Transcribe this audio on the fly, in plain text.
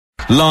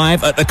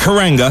live at the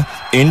Karranga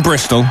in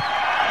Bristol.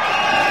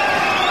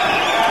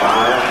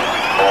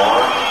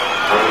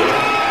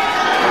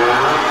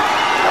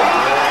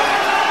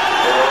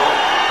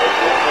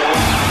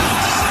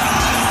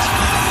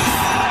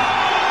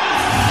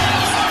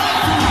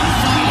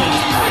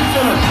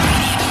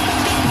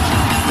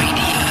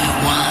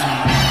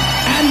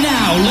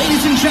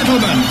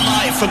 Gentlemen,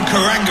 live from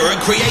Karranga at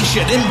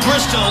Creation in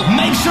Bristol,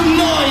 make some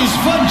noise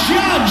for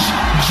Judge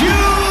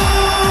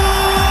Jules!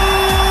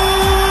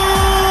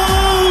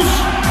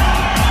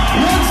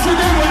 Once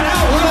again we're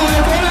out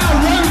live on our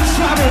road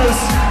travels.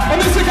 On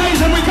this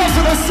occasion we come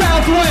to the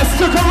southwest,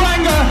 to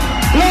Karranga,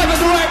 live and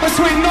direct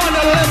between 9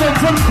 and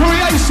 11 from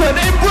Creation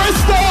in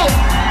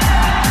Bristol!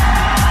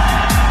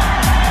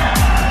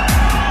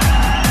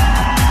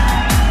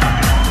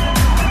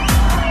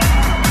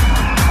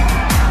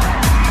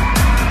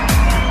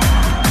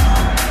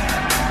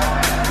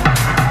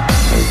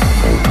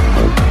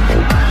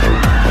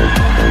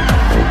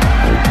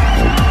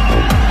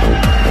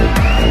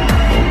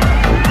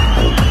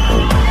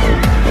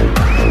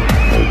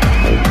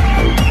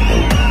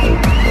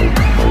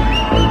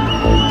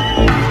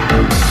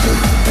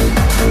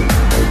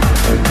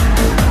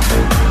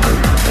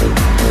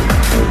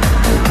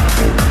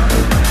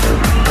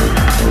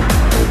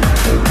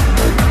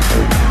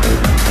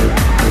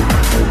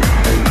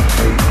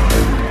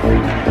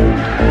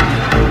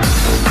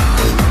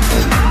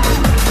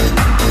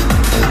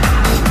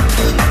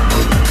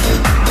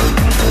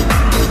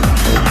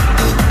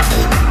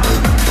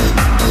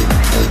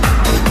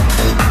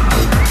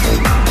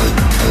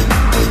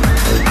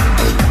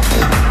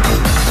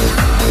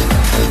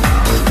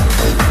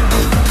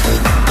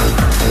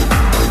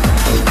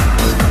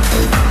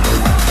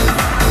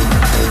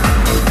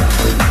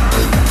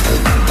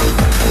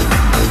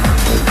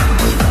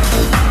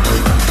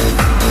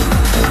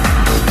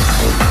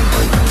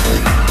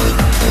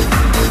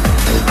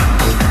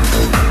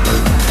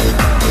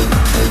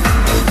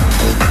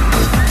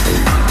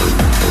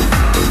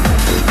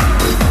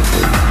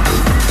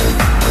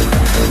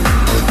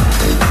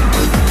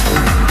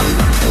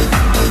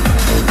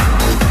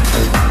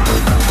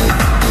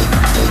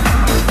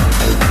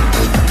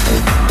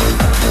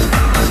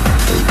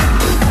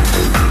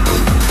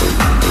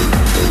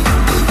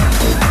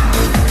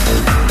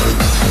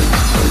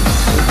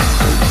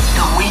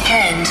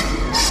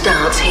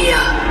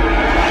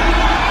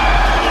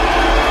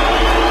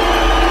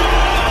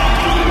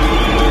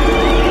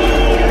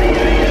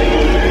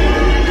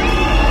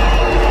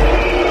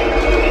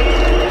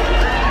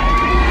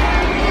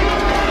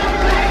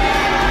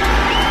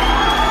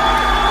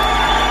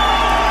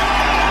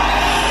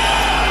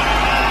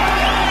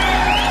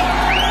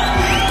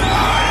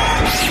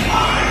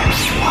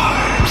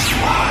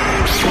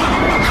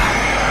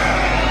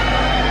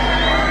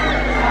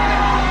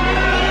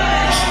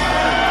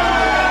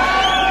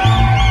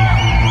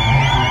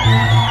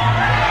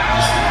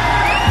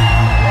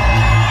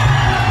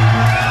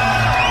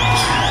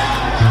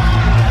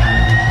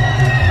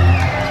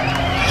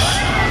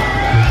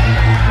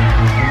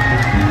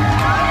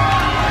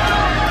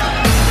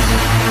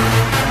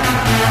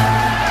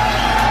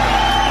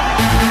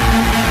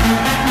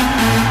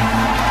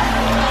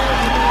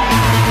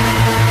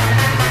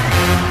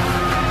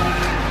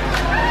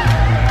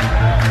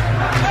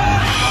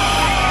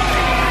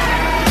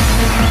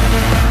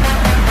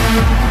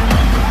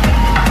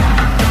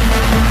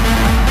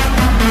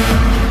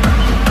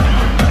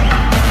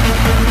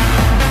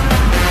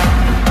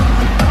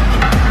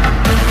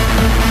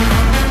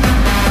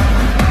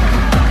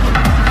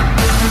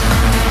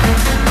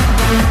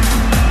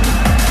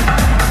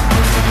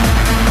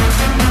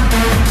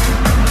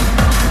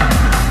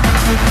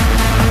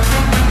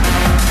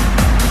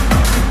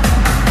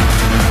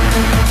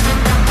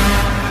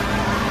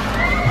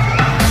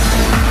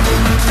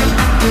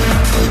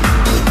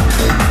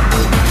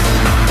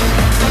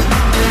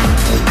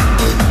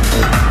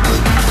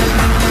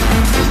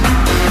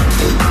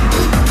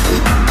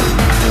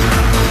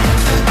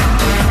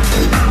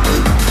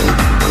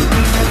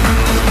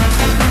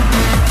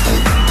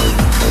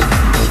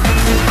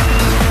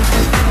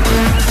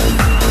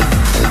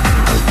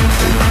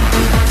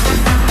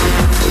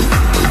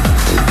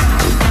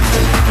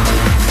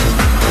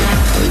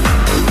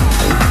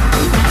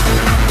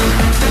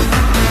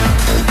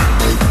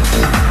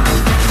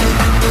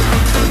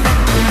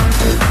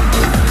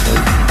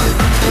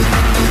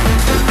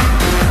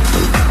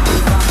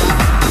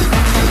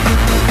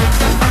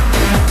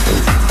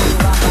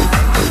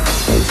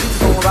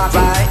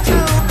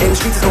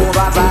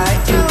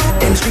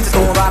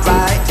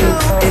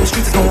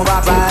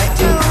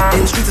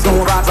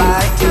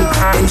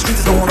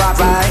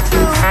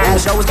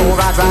 show is gon'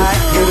 ride right.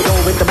 Here we go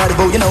with the muddy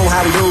boo, you know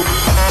how we do.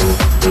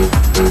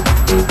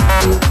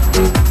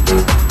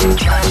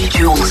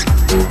 Jules.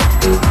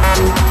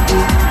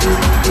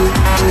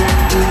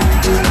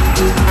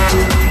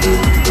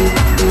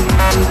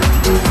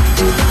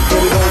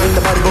 Here we go with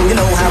the muddy boo, you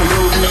know how we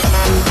do.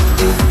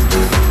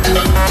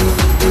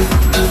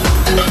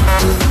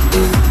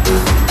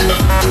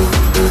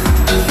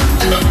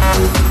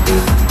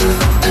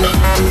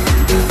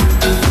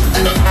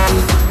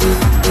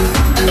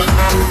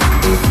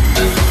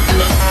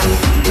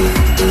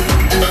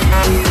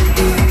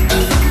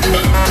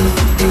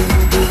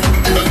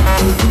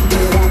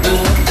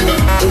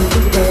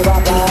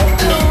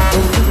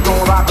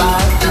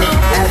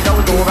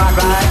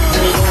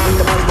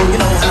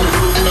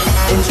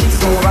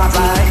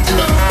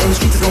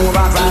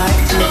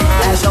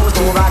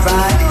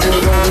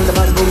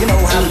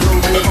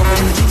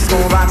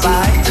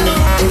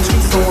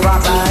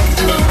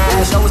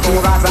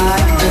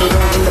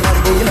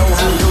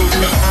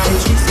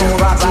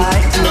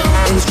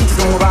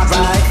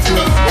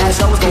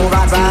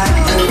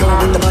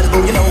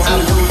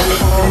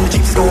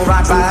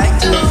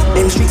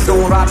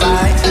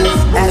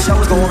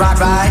 rock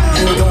right.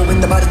 Here we go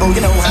with the mud bull, you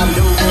know how we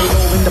do. Here we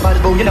go with the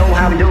mud bull, you know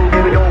how we do.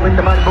 Here we go with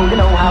the mud bull, you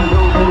know how we do.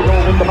 Here we go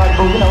with the mud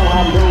bull, you know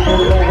how we do. Here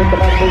we go with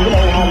the mud bull, you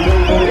know how we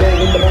do. Here we go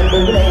with the mud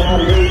bull, you know how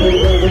we do. Here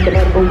we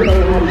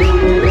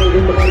go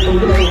with the mud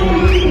bull, you know how we do.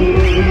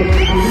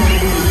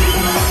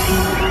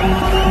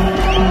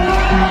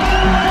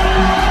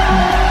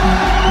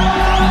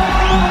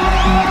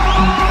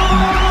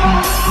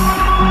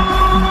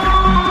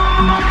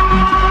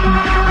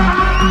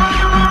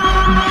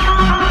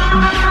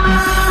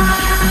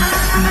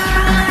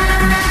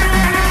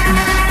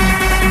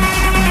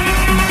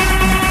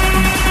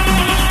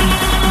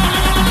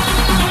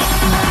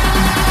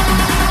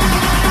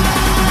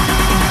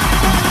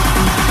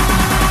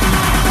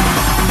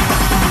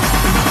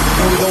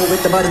 Here we go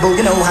with the mud bull,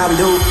 you know how we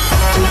do.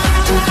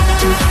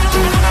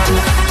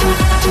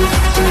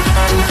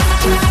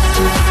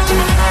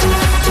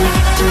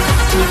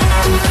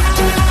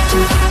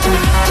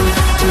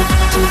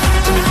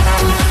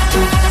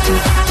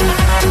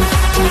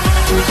 With the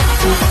mud bull, you know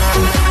how we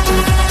do.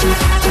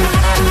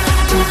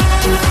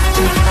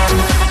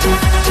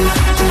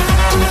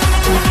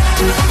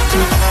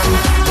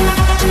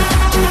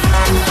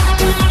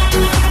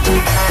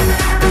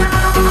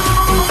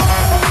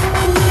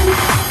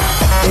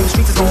 In the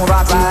streets is gon'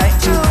 rock right.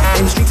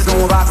 In the streets is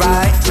gon' rock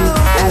right.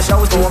 That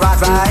show is gon'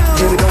 rock right.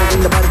 Here we go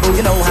with the mud bull,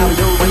 you know how we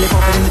do. When they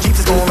pump it in the Jeeps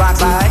is gon' rock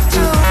right.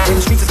 In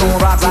the streets is gon'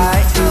 rock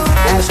right.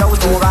 That show is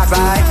gon' rock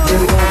right. Here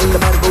we go with the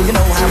mud bull, you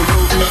know how we do.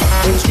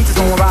 In the streets is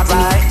gon' rock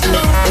right.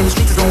 In the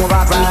streets is gon'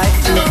 rock right.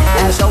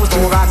 That show is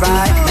gon' rock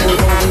right. Here we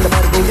go with the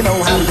mud bull, you know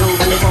how we do.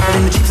 When they pump it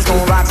in the Jeeps is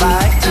gon' rock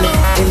right.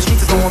 In the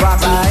streets is gon'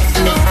 rock right.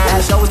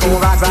 That show is gon'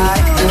 rock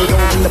right. Here we go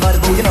with the mud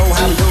bull, you know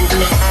how we do.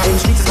 In the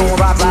streets is gon'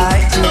 rock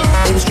right.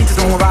 In the streets is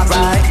gon' rock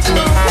right.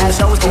 That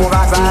show is gon'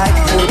 rock right.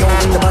 Here we go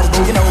with the mud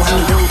bull, you know how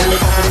we do. When they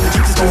pump it in the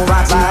Jeeps is gon'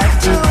 rock right.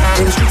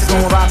 In the streets is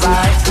gon' rock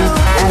right.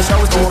 That show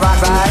is gon' rock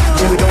right.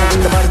 Here we go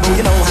with the mud bull,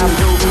 you know how we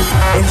do.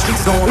 In the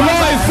streets is gon' rock right.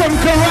 Live from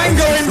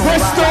Karranga in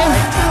Bristol,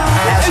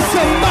 it's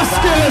a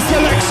muscular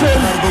selection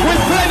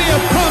with plenty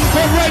of pump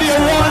on Radio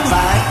 1.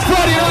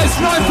 Friday nights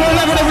 9 to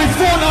 11 every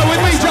fortnight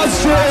with me, Judge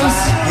Jules.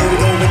 Here we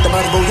go with the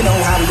mud bull, you know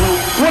how we do.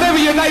 Whatever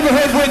your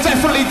neighbourhood, we're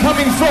definitely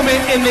coming from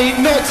it in the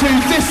not too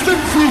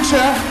distant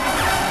future.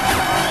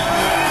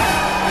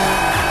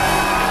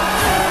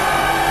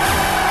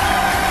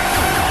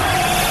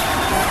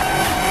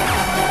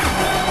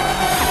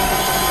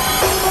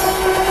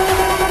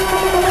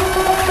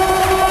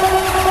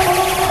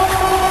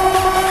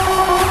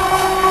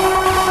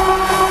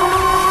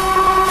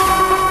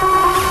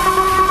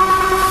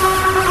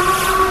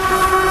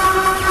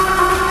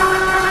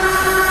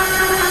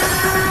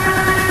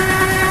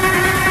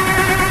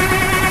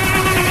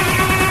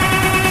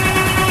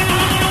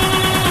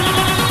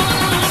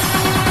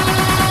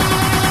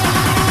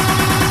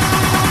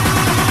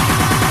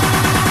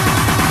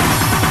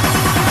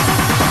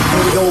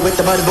 With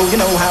the mud bull, you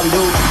know how we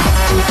do.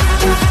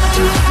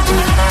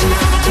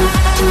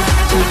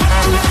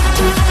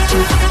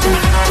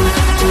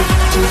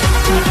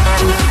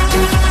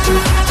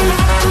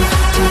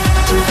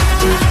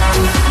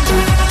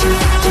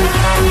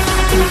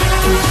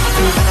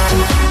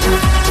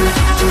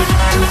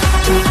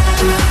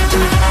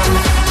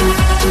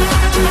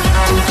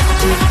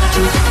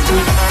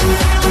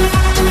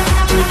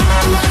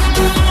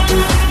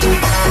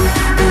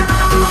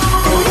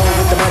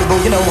 With the mud bull,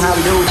 you know how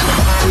we do.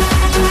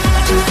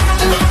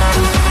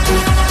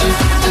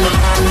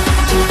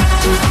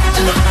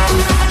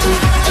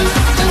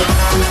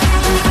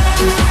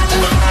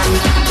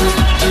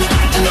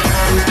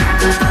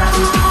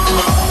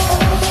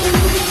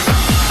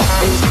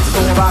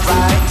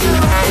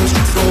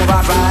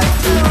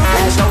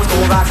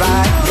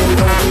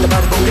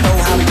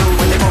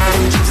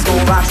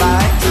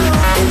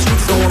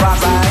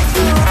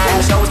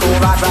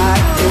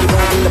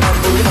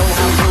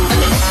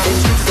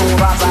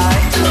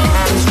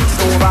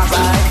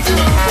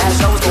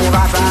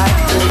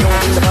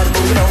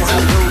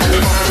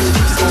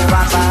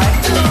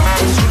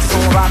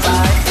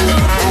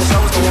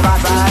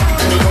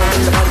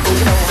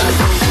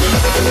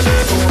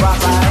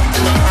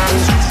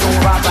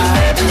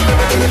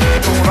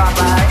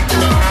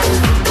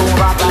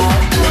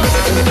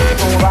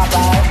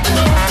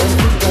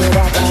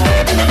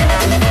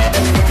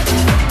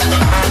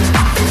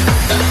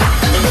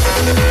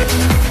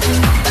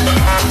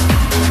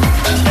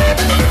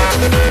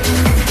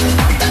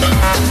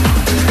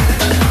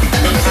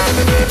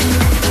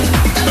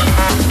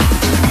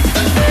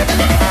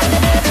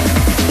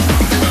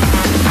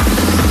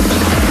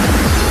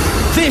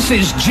 This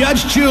is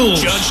Judge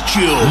Jules. Judge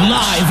Jules.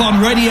 Live on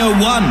Radio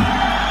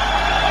 1.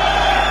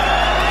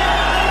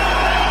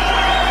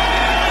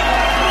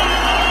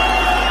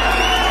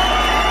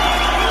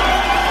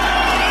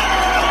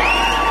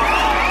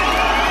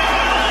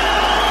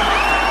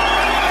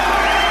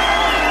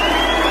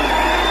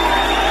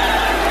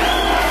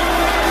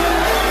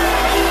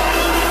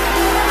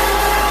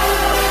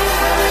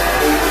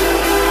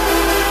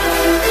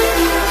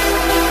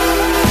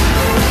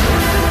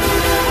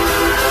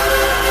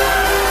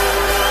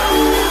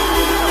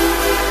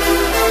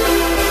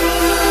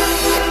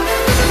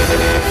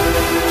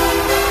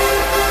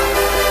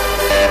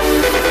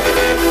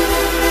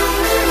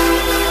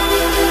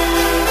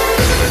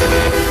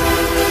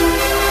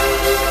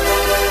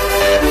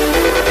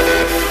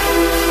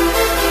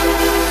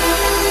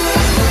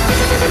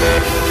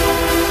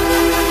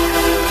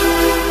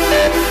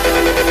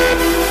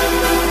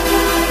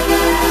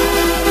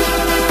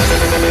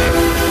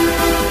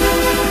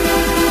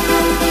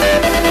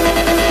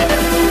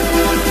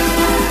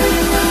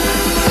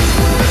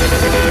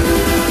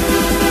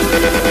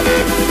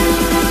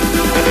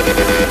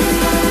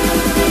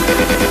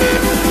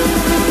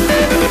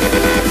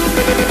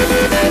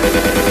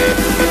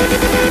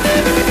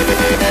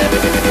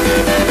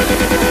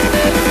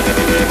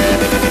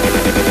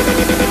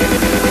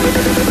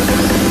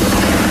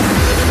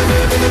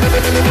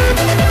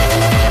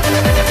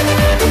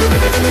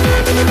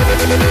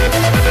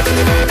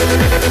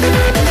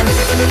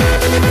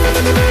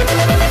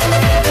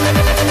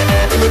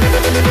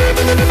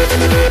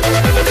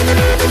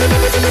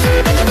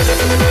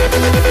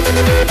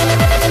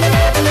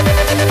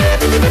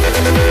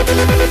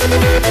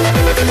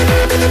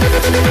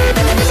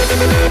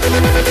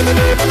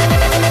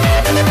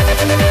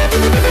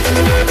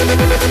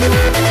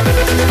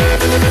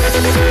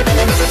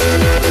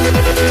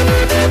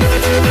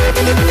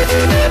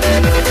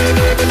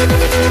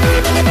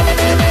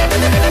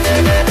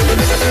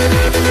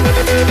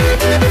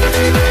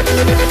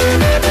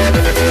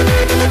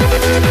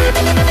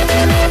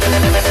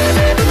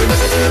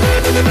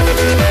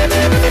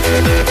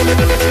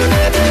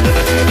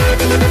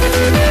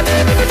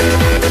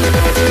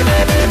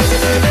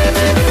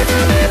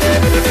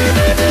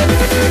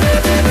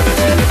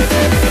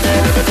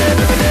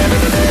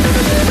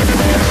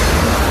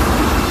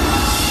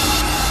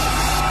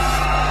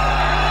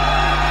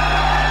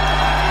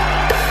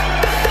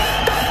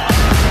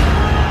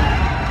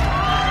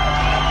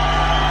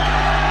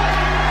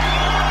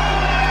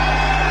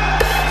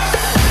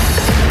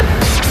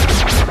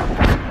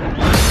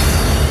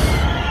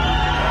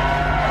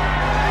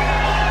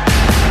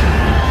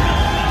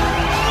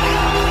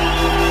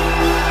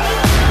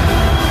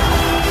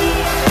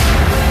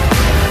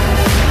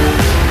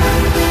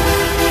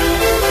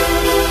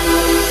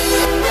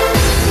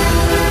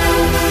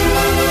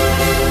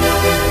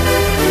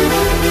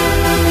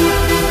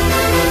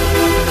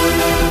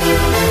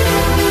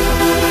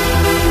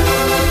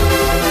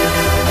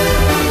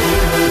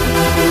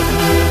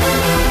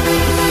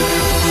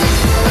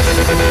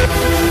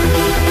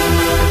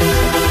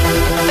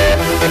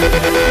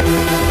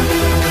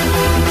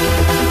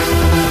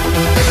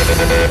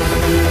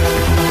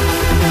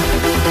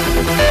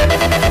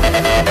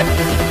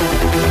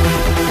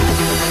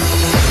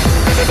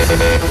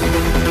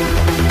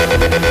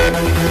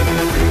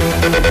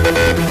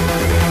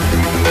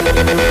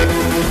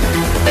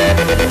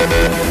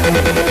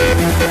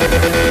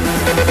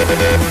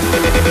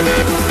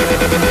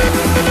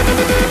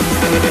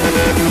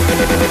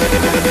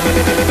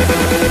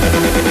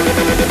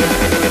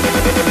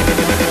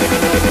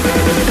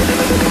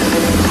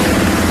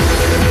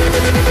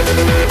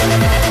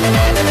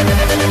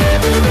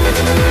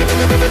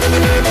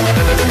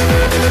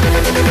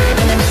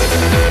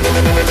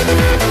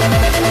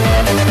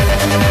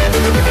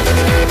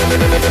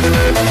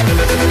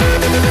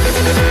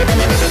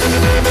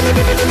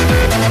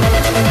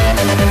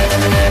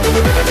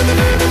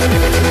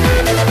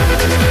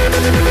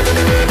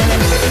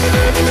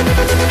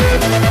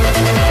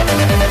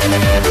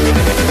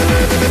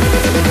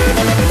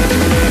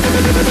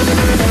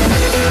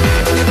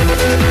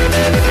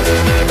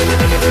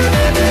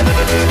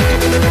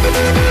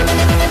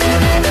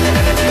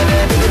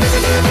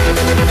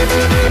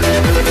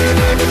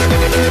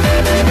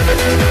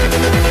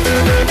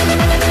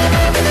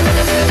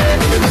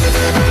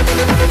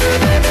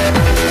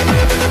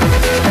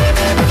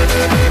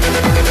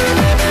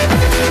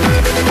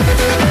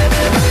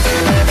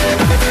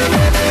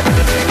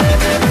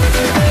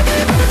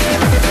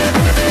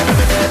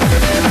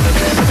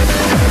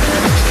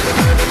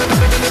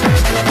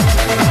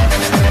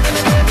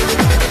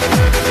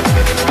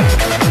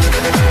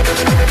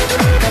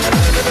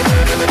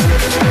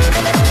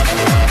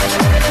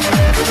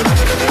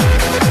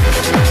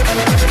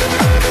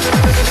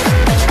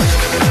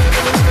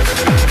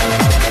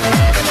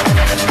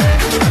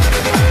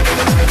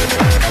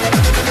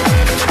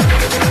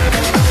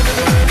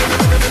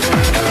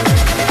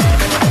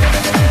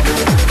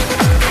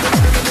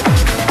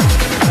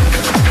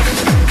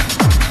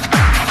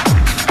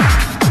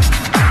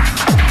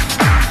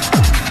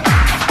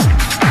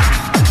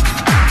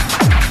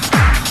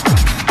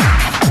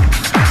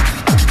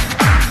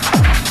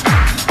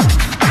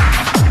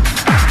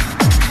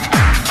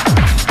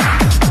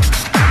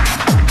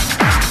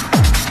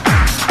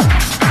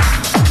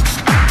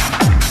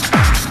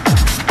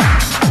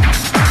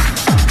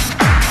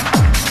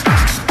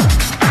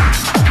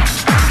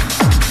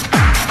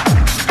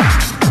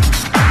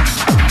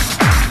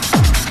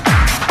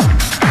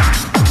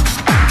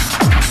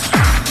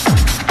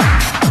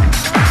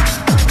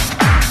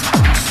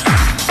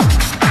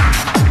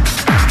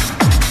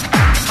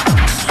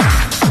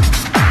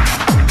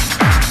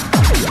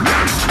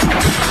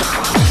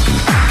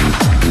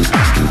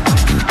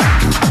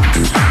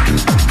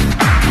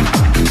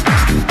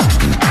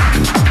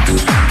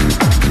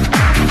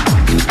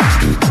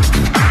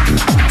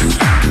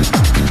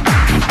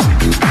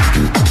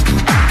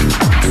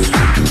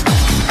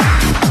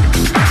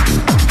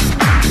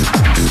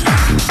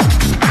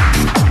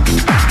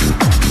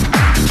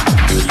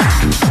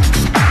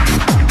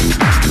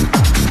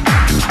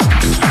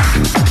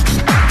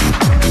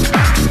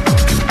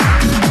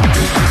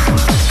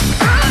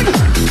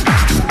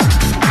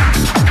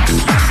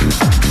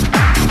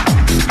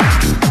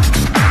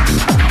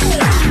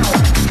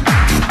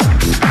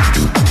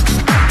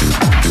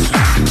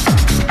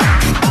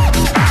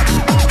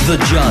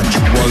 judge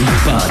won't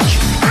budge.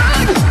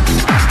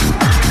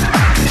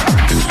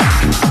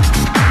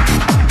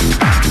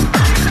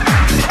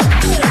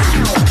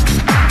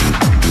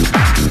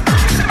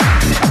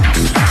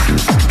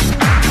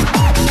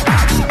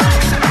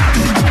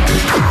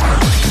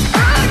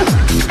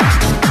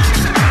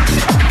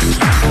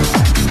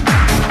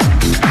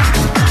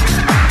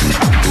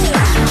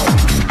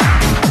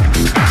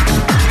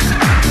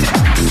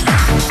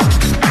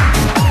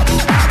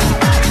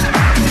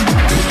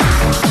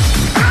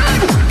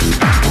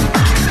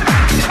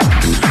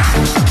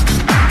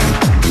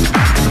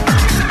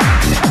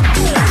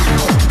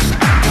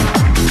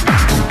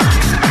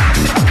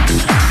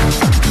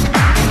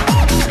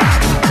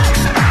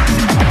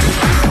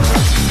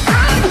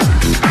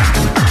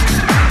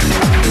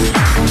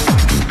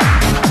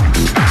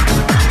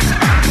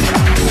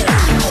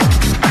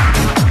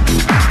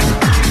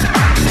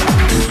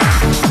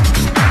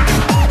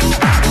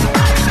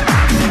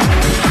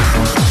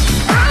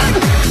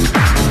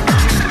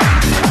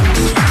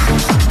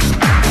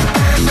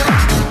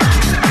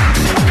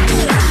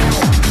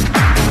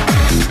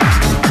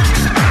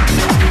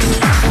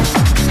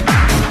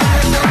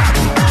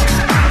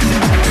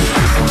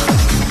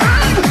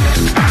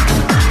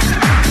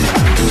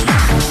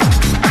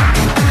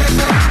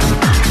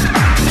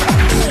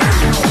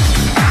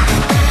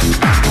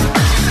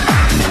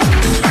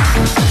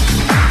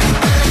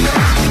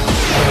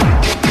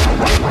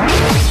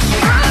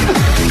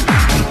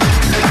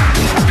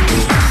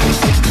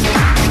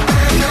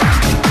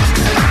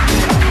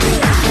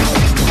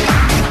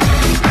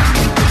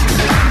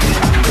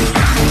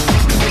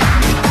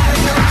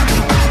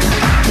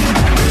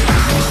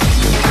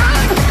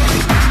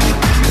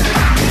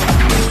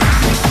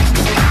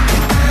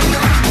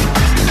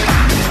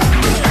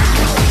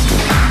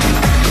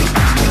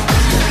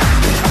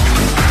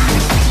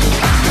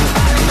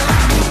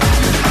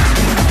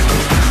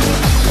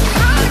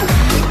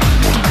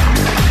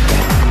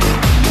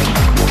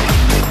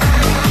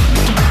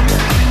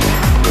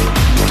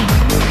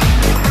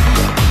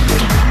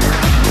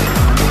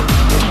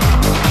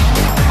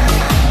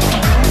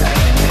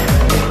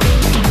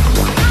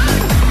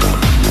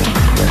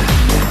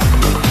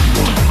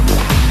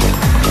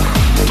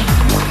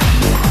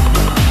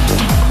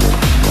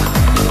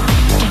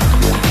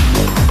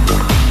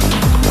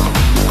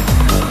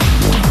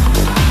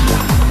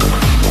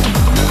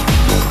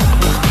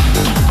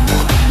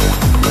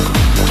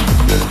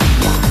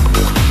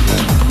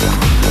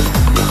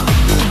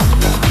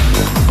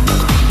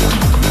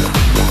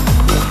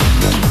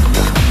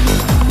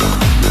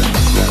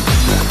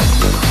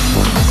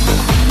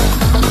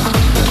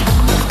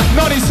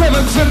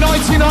 to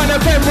 99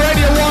 FM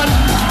Radio 1,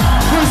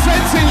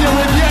 presenting you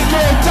with yet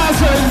more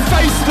dazzling,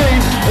 feisty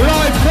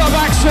live club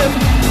action.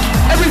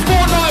 Every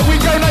fortnight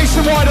we go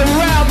nationwide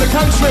around the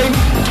country.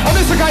 On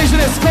this occasion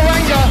it's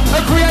Karranga,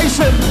 a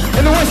creation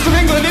in the west of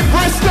England, in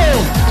Bristol.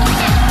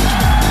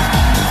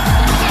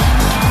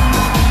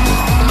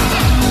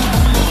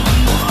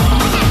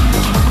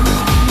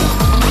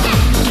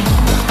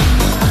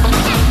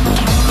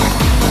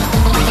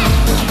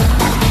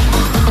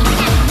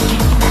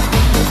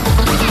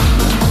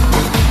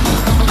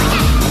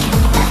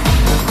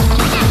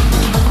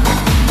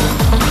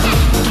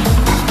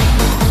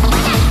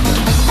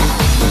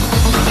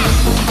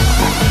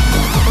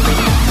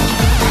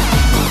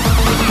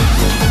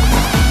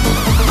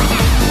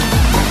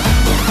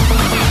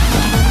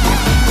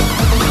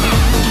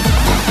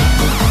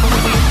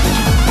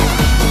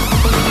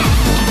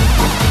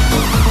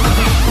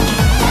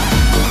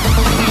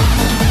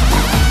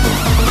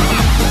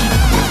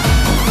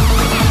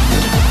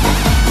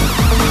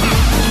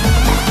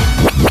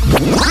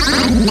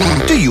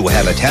 Do you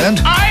have a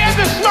talent? I am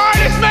the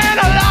smartest man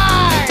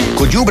alive!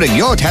 Could you bring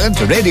your talent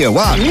to Radio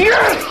 1?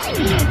 Yes!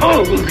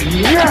 Oh,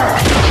 yeah!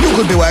 You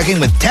could be working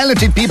with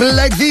talented people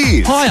like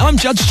these. Hi, I'm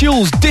Judge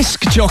Jules,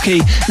 disc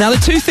jockey. Now, the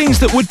two things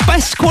that would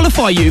best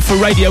qualify you for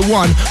Radio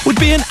 1 would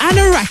be an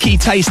Anoraki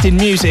taste in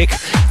music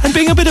and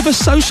being a bit of a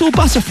social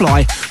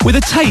butterfly with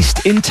a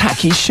taste in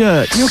tacky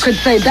shirts. You could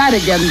say that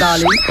again,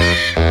 darling.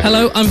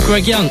 Hello, I'm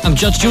Greg Young. I'm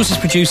Judge Jules'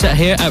 producer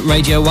here at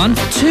Radio 1.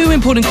 Two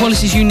important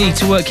qualities you need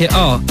to work here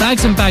are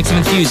bags and bags of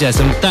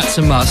enthusiasm, that's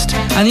a must,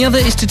 and the other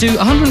is to do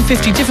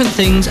 150 different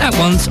things at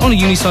once on a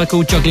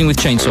unicycle juggling with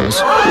chainsaws.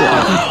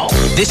 Wow.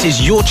 This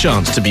is your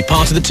chance to be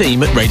part of the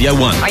team at Radio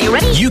 1. Are you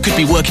ready? You could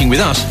be working with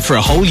us for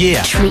a whole year.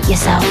 Treat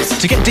yourselves.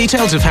 To get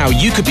details of how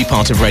you could be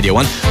part of Radio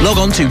 1, log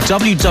on to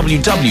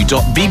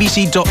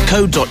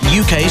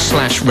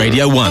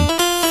www.bbc.co.uk/Radio 1.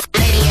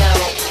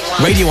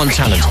 Radio 1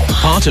 Talent,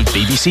 part of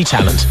BBC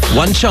Talent.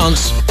 One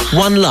chance,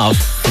 one love,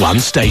 one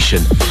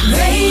station.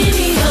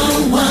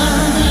 Radio 1. I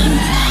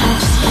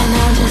just can't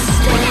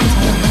understand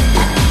it.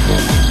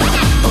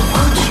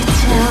 Won't you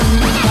tell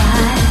me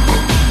why?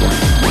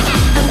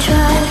 I'm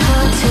trying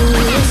hard to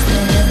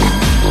listen.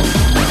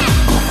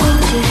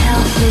 Won't you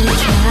help me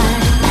try?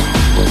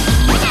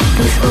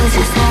 These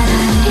voices that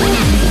I'm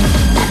hearing,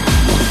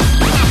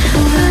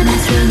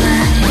 running through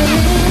my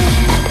head.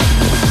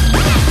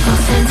 All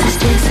senses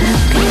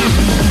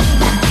disappearing.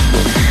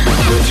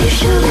 Would you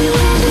show me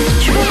where?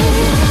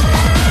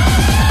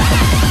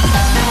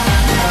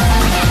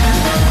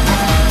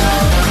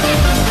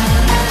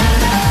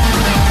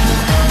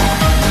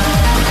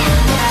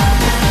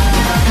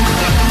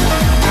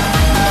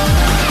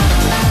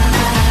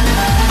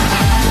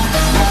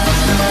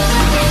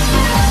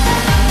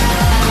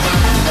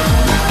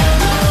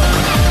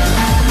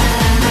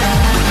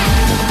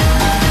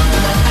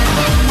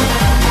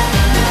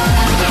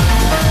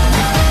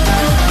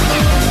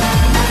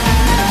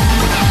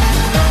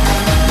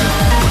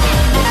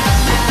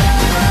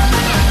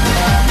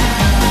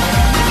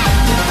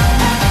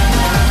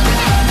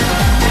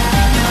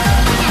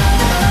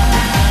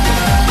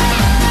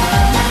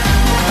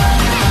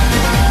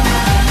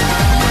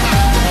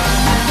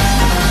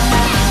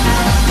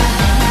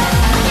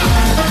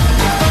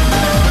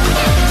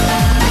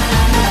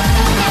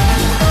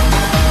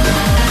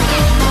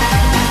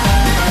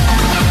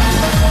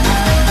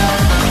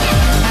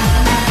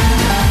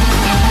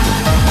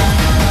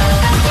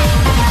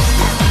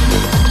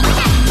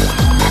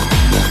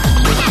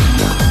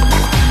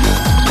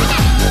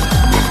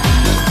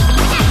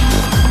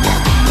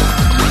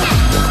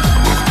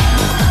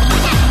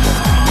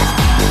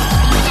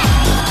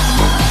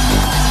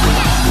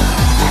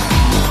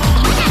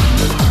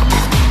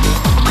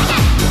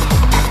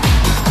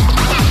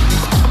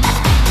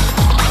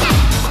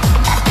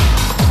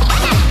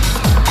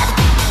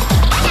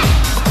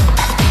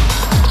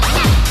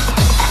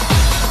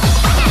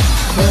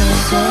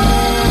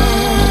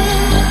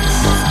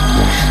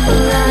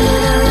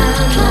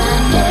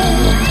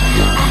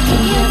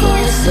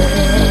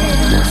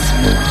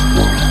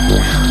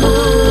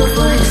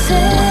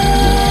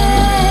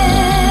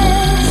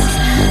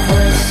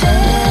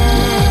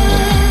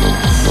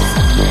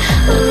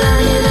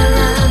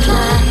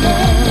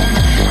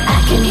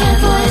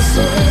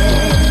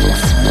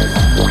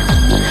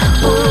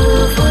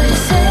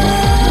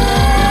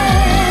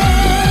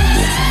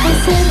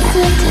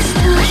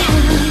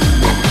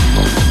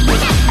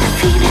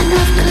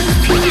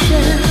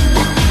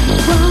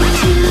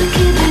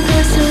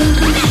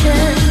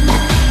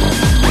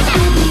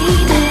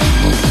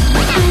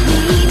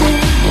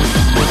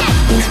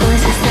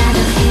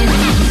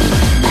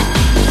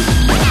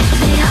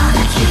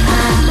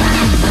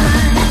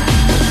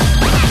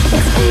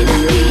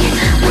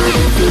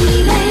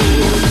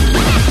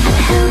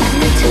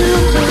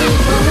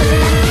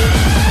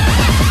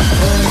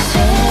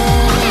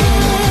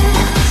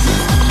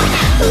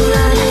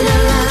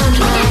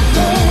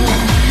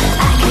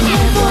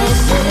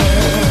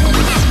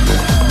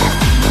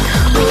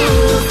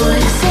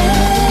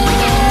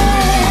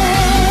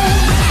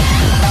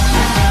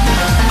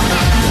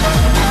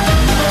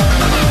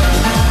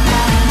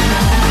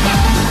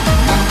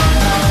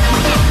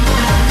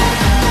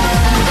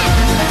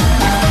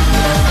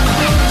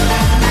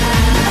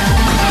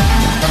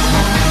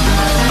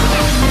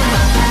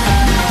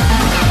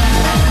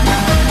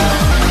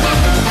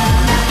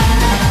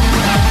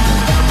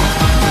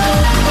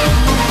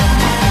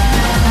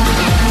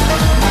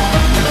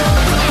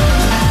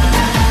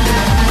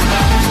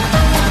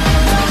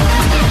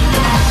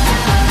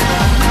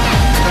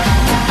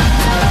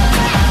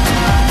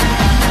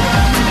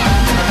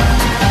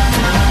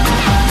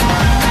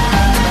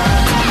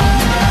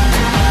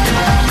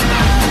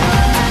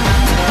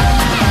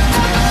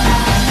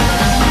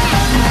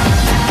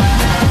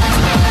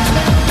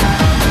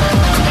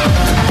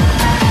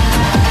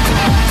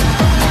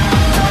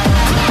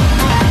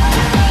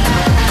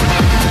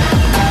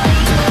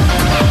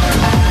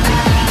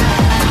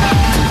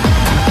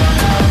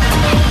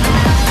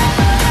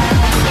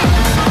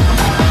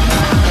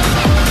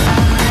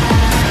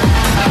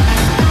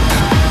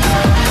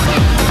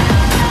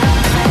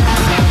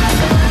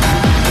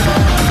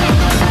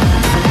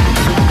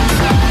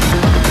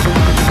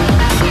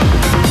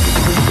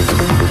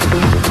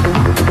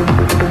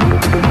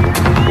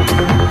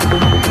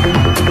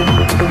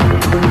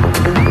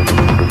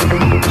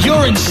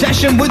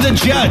 Session with the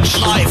Judge.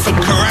 Live from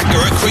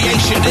Karranga at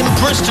Creation in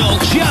Bristol,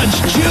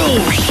 Judge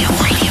Jules.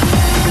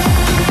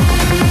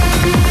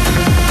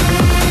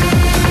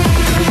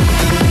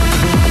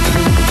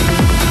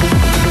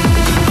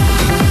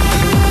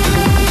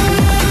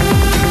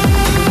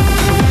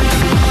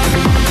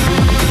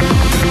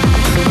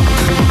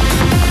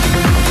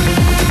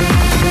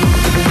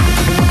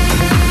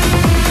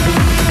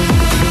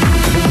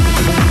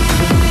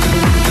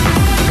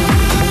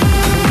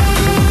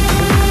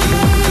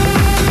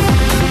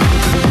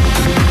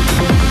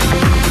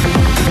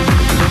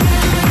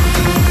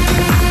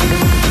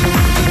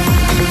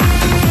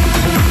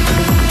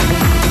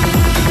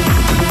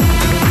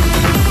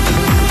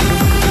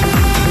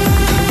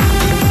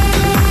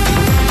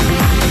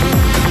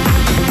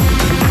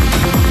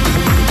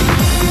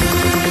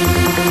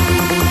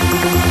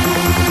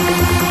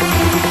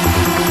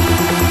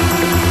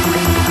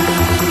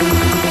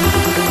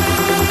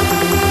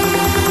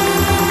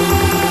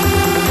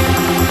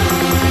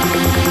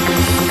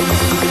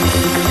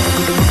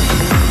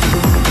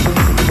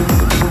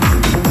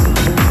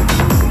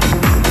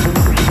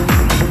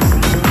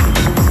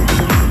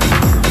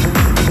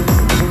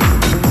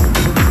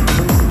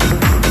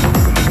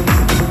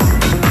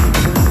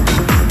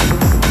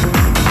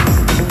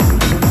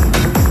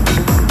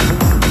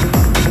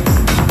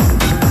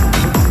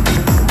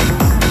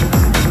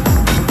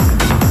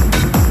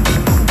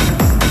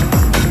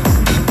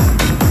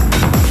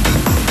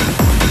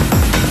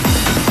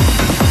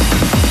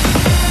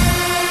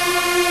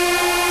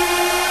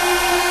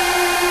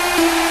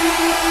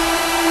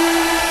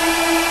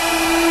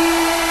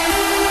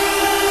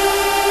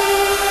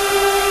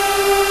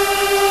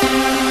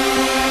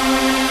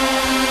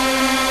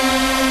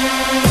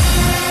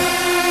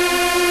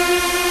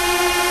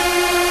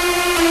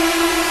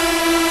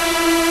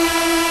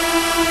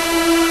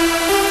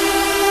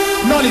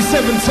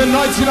 To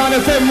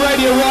 99 FM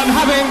Radio 1,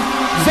 having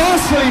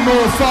vastly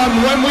more fun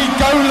when we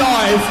go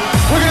live.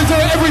 We're going to do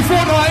it every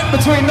fortnight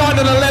between 9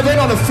 and 11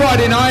 on a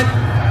Friday night.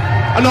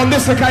 And on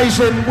this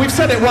occasion, we've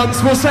said it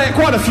once, we'll say it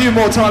quite a few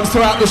more times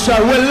throughout the show.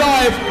 We're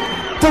live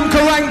from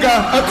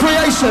Karranga at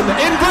Creation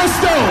in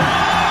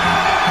Bristol.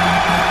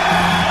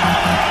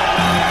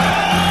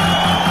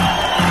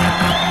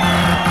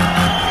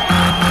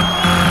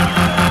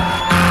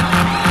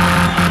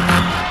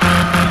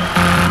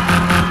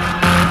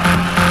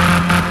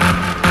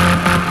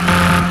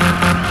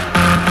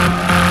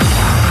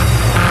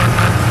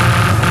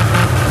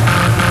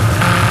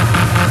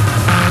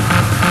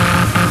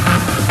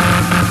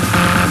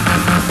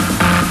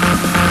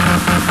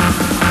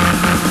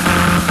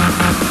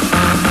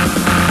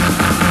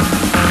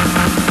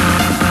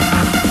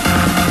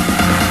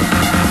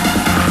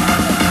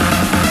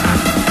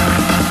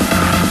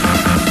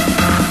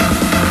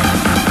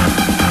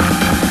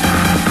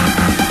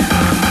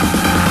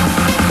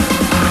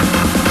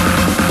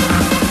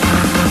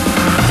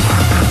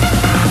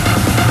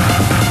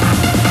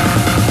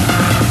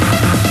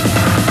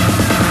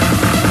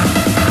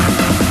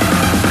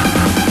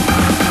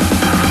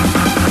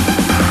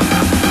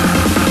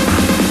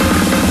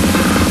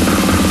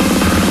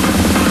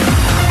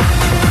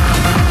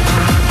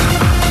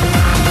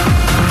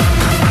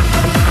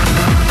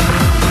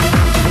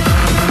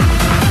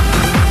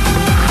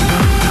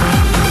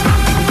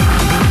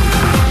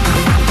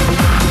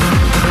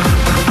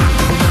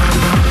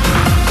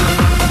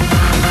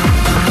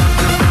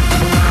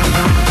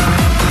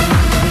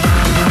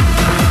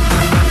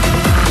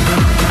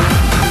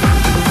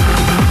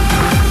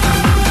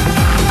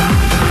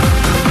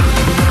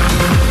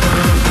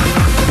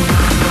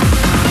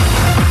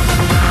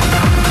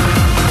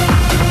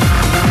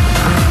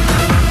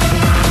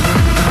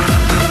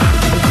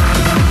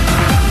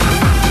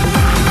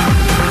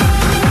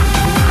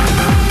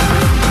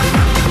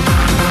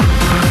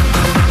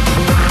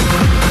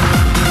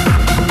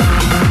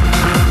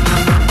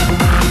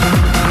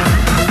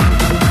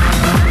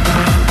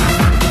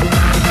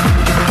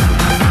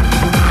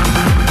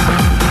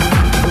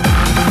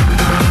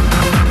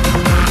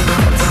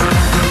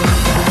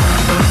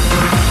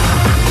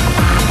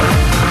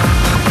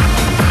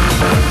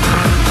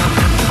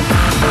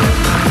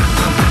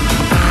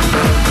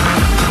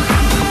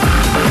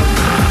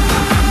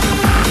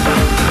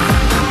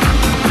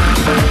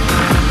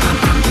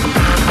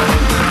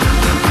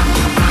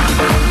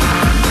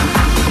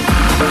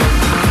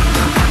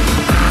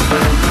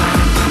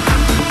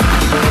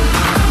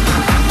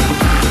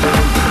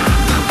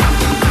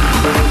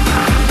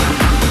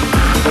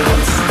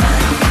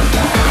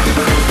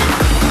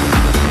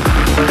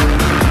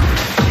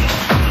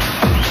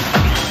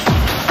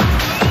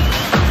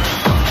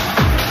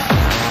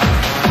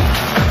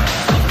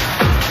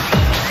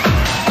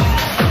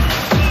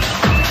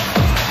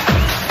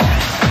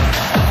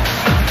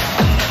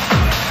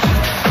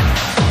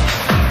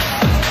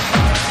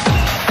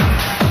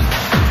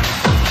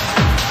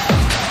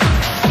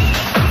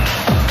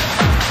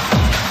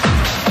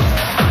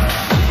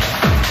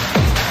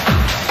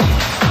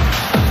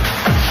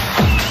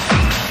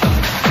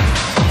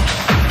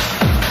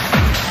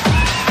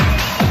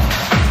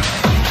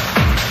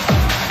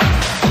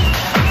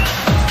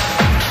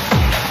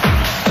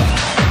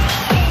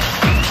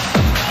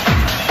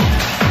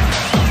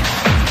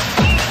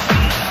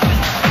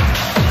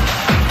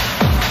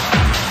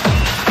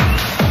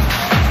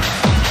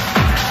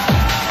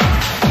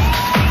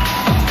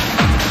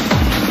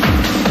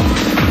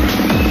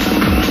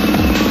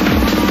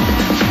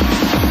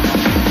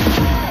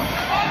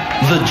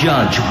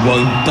 judge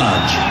won't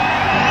budge.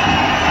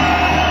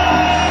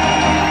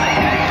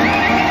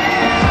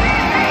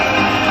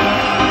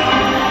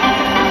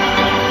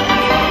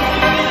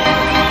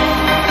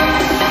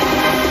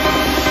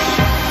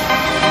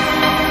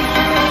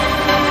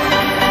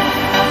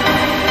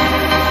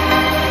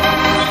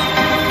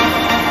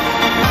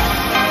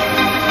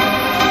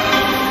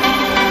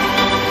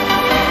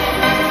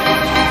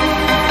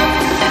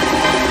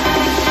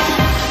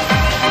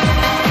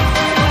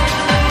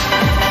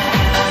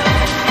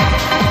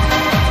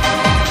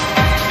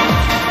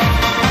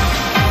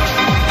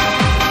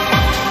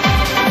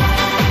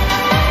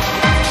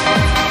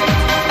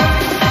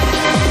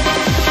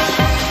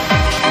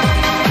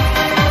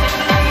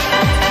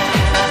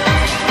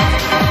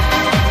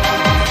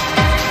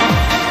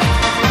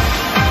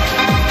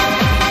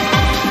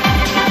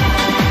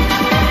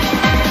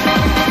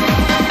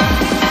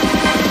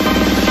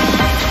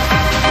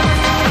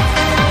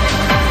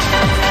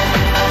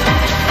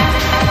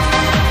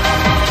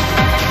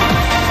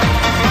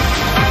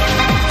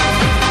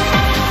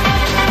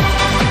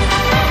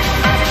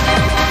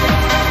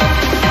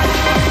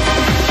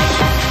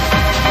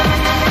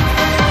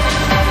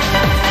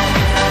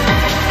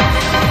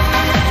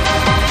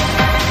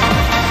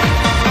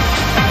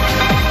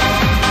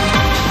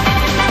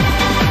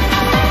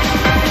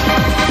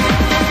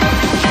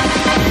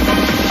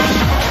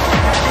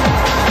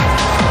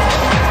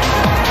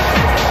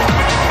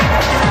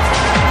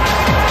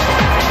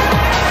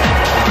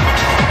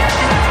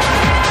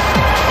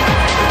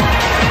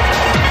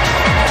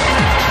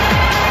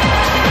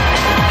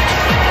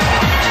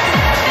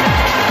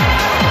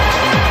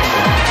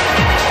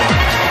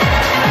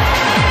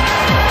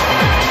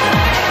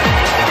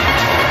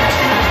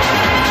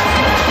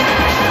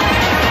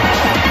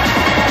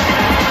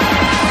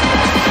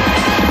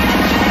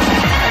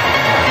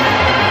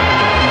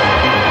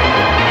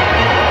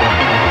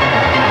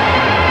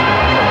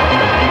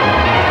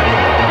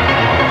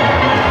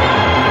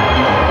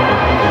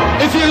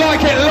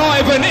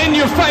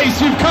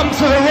 You've come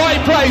to the right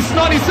place.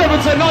 97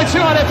 to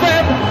 99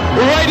 FM,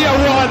 Radio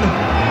 1.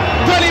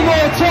 Plenty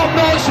more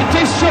top-notch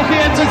disc jockey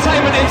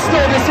entertainment in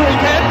store this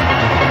weekend.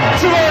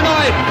 Tomorrow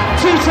night,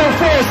 2 till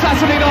 4,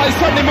 Saturday night,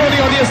 Sunday morning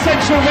on the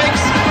Essential Mix.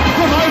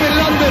 From home in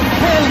London,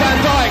 Paul Van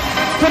Dyke.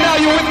 For now,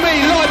 you're with me,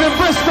 live in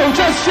Bristol,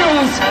 just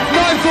Jules,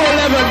 9 to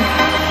 11,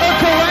 at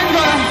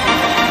Karranga.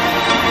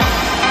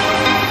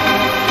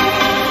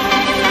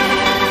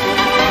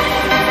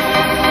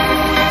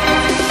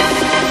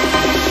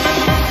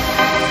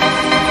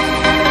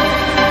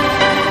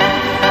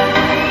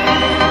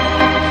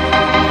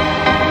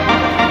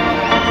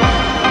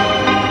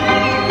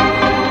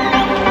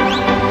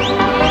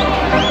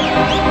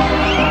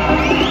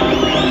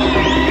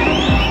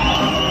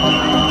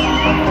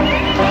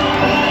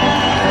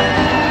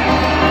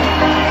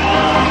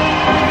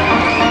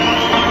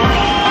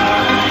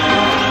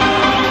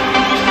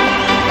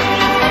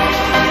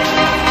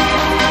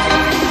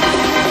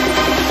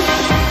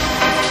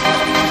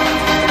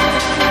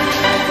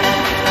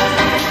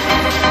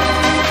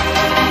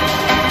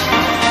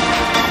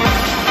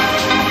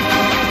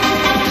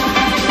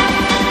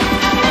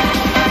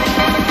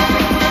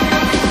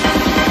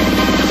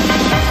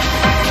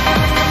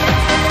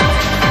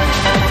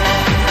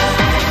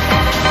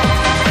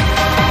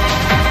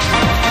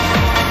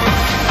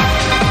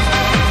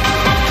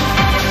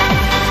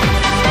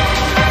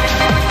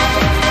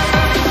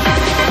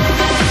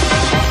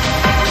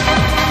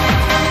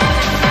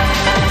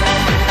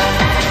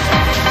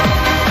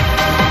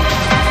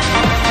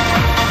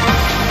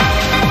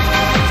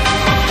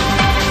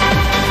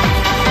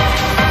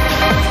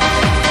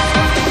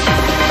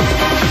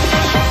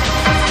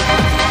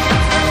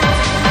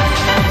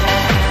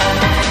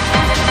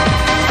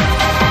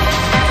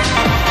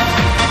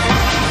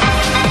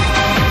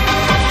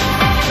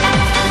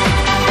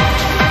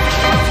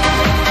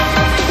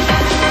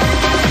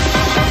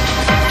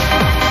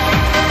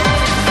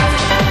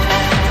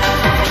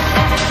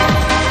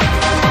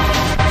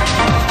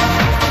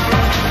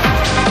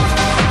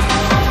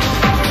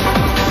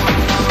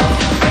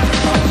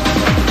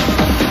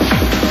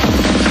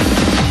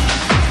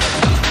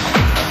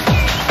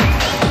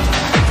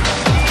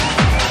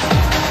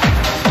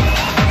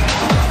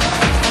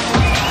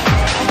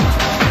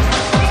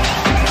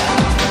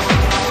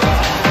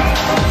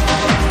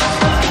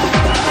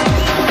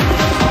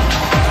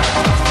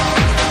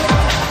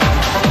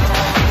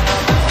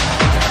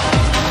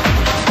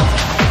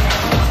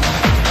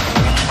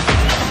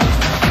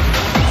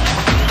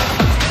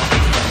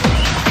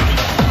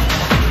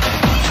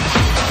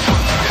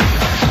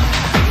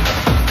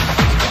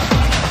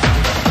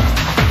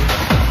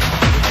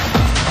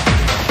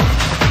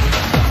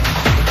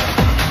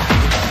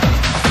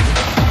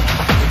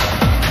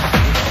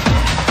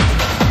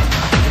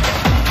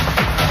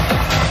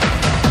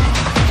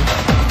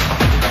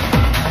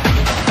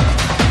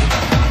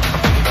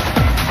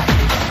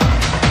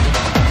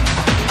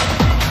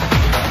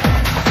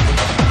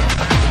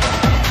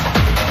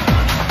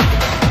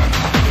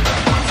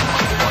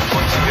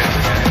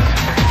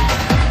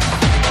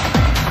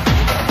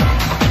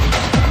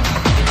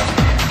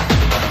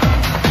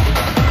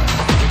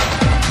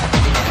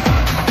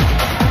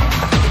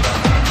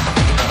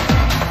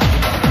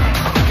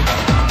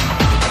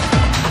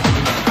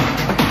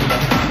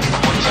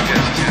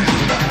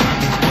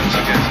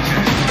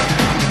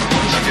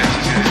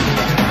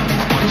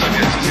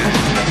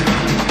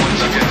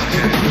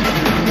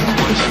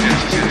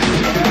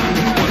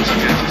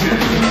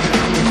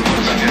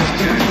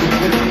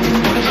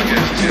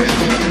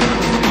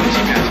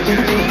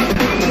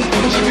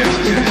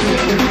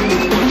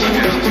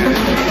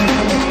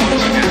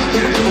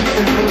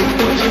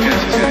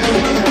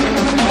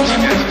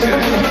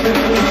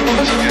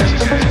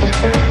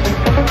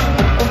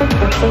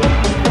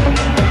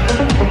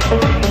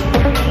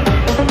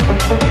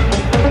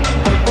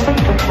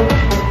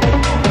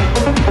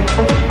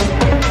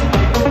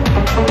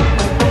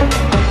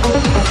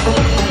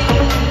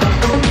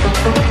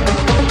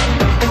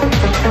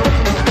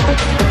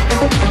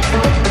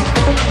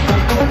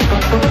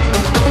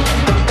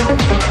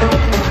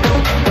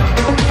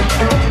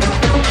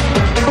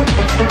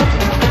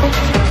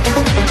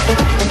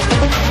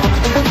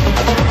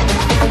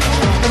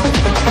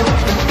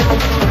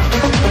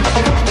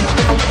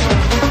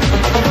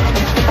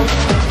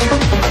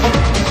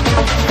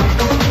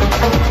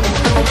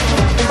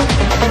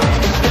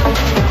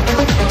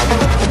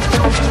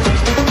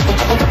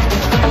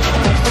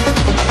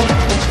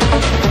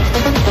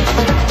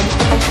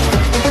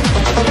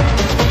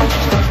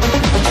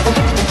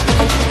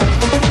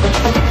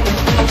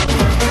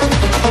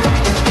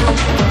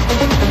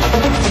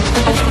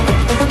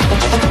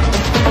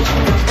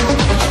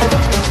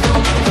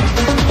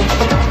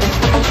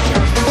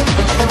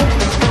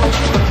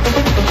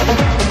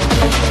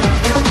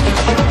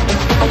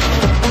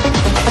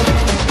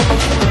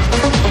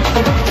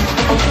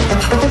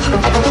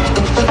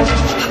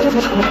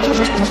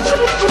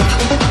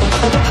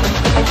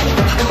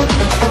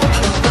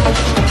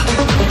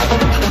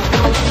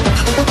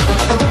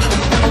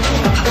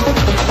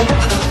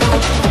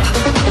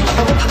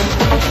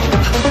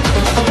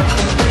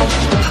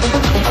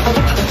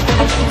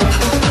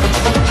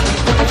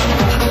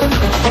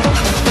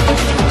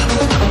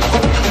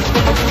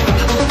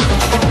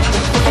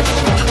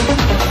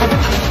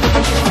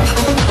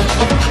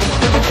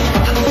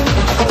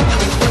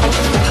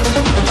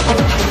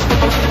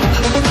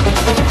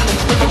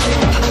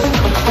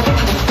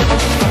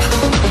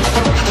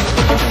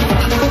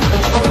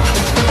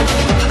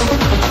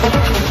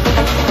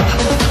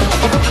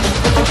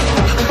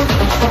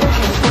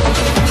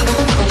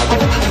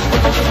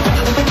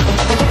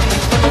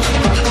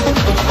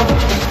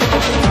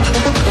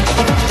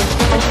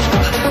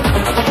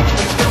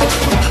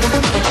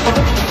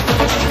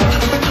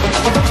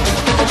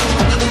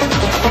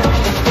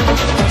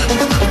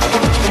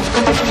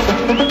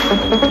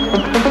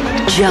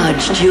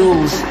 Judge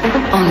Jules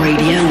on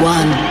Radio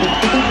 1.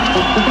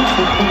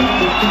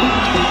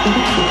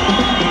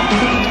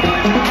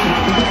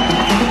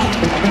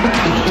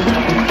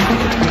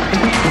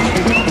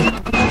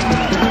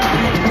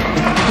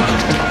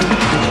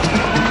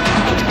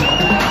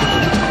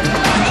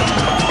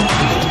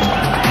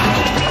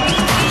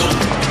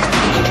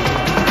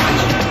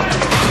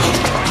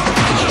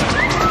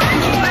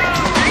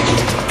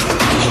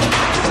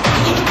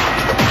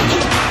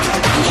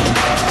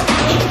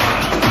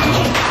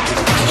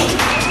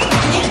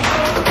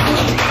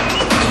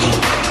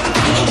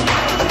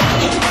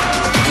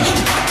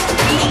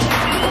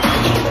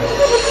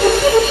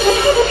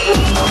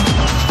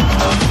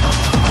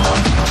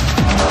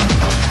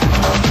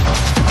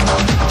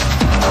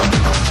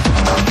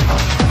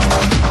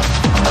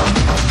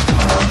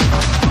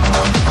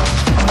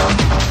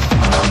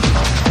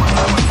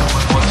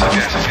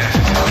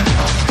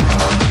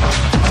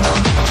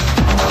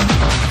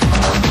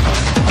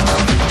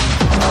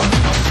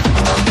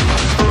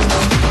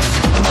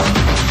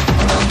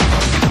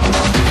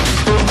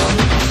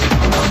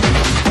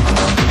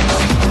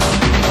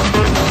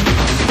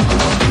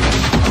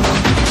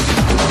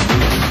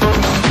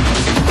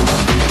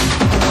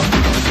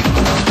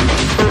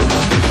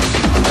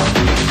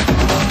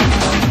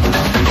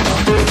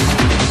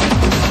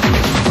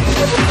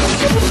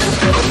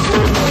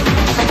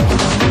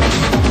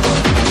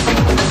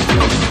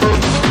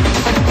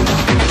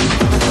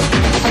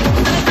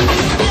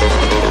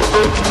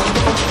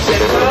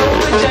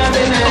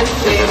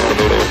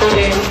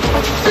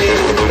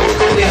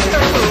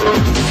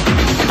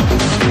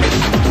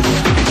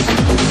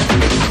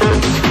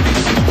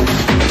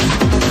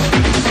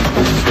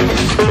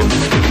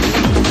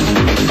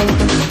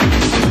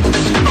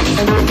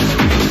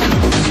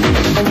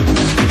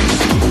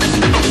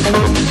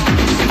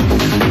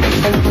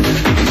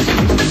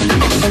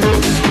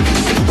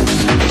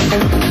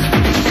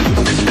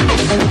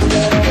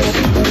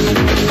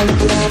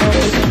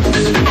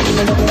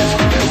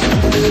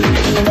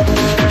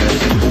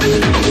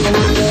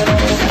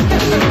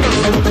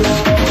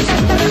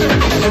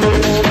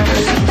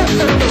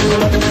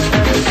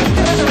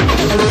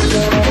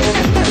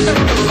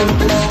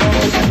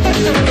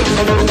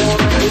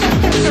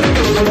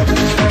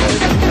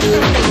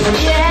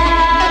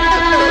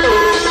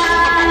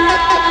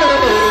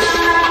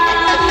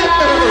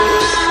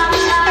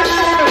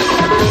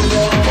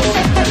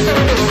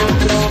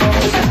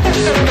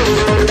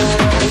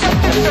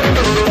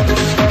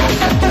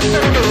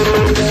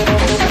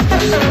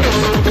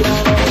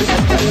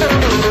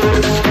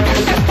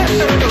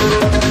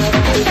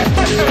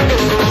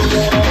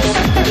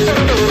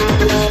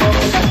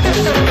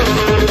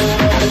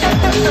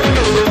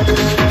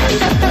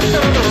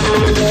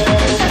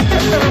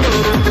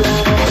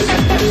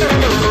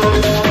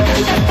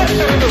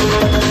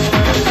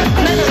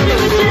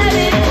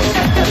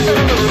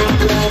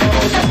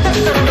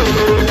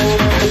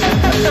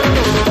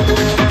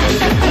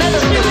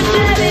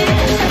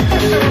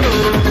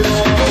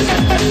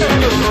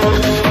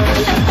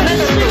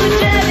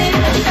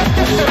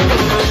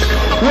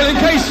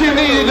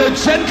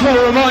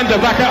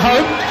 Back at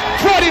home.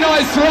 Friday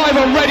nights live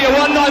on Radio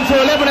 1, 9 to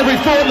 11 every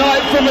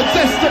fortnight from a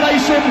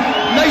destination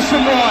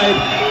nationwide.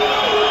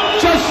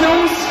 Judge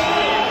Jules,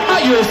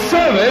 at your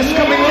service,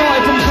 coming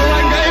live from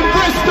Karranga in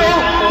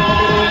Bristol.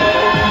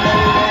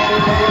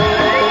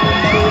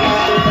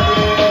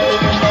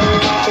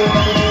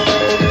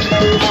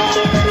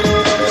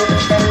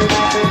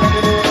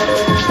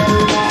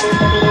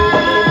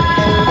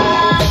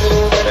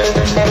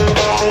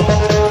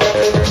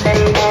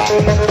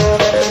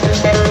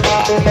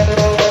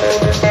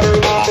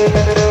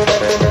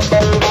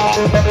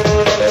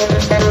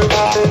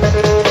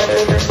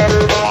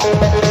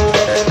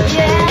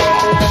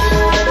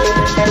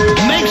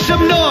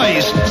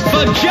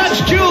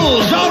 Judge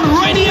Jules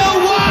on Radio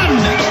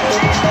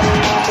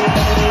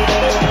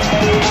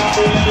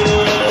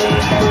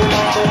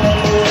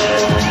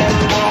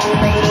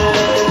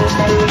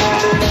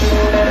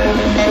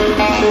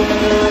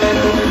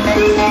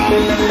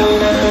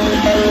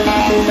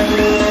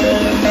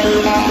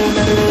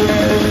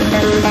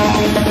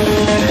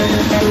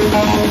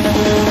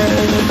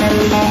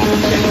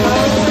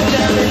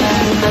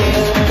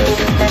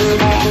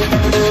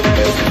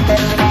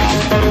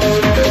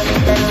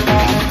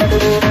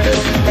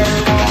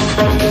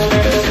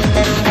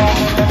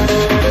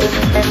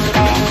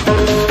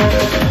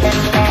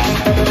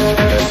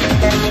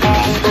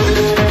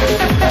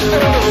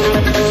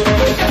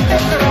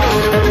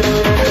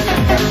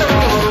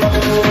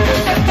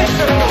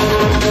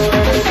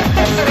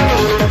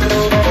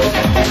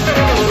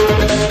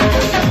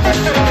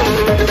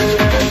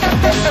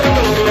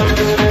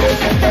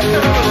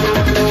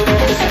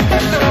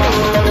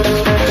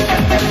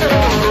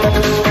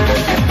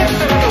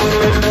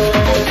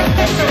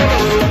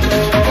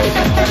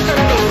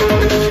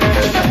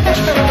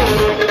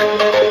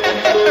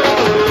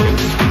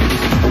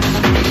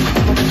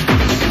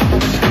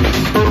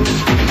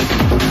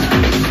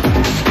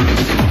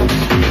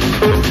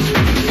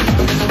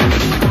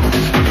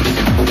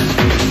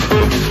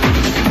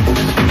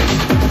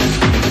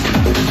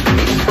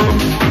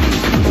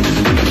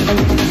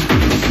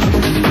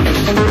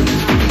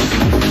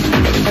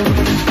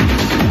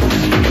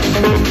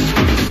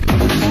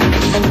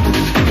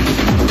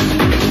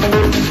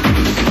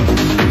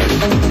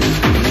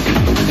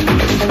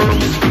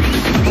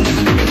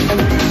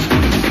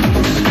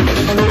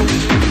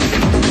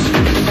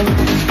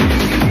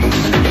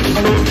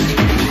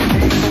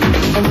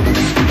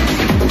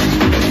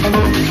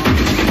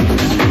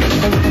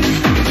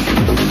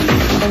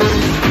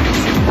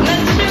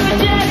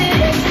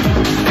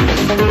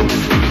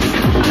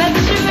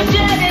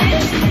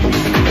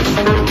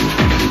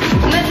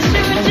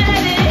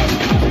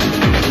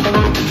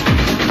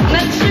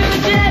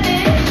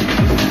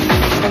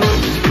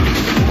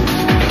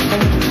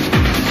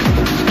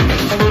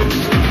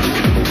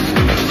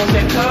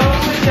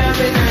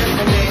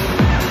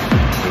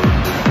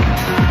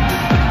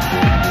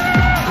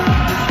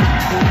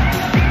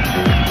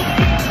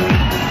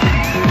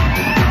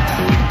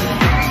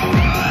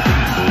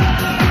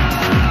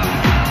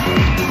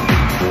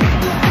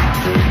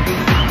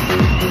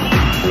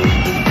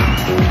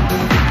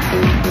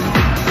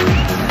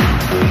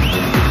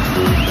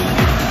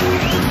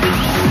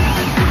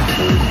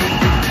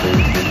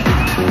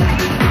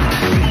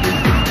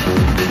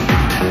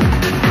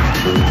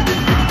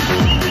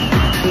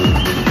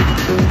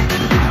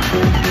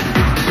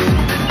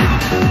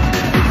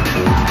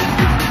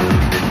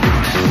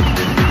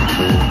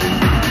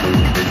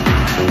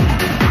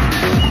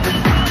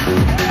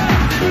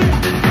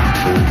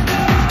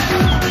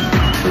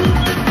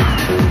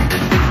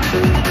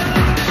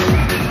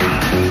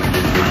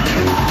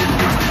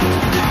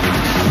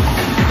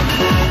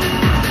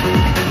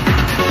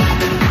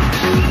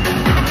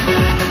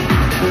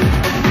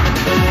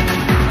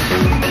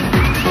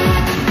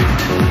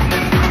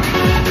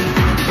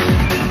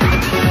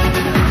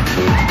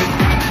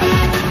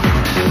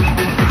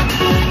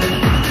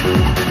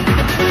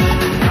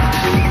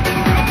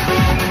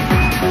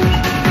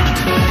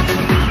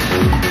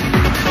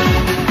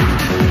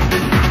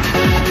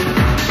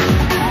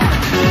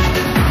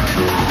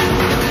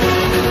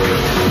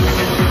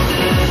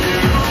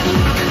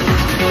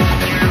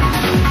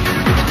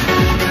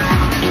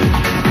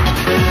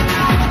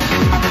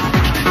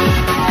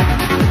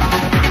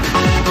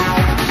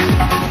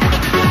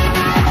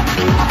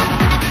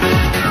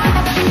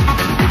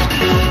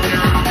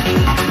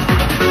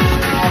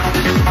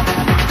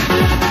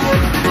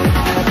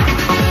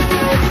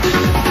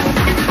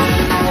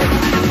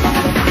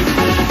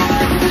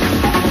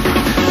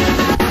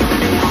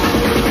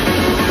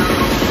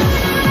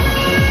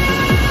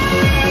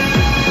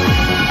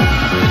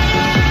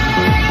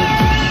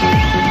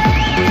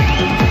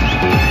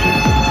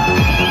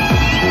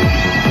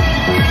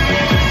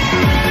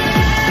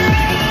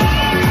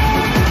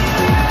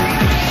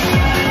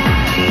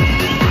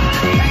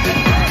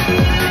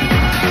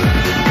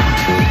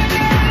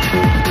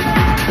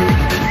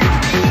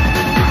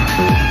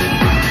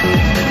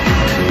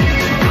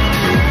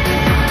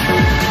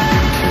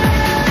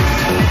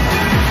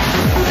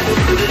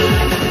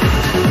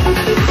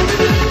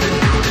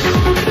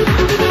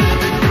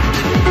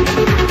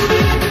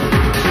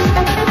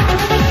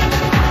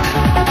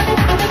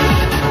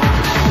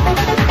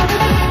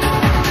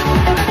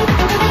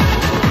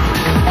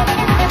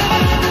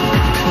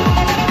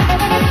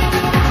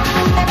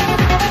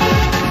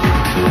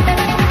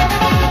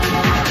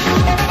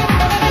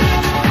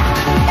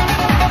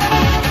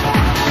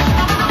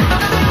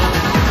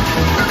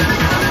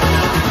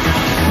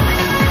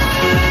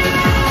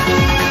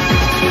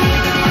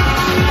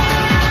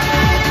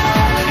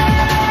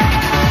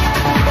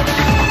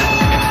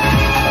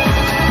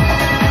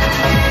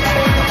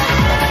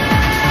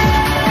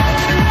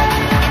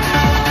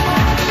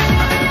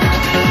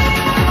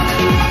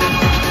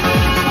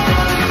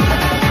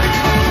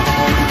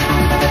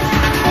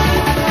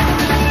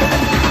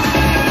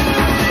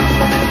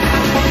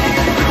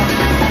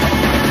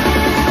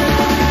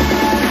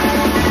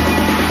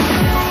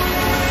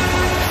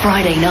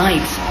Friday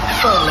nights,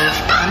 full of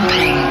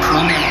pumping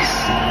promise.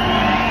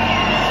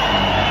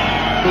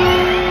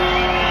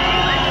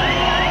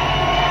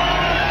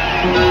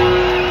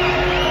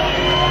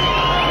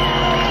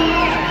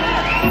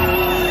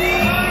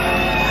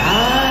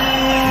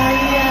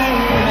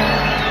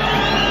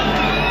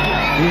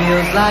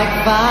 Feels like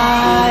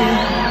fire.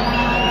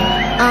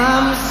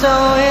 I'm so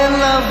in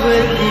love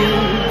with you.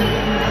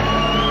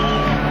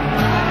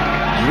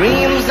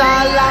 Dreams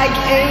are like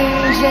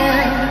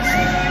angels.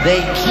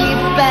 They keep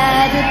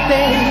bad at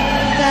bay,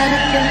 bad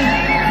at bay.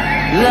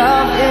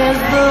 Love is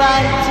the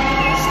light,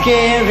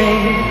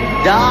 scaring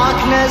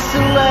darkness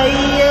away.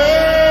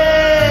 Yeah.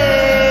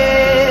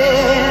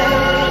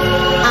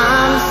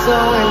 I'm so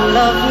in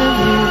love with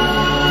you,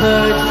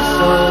 purge the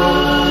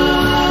soul.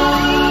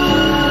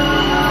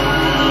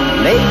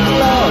 Make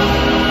love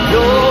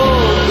your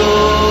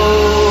goal.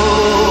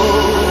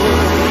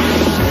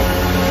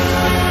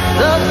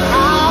 The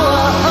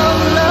power of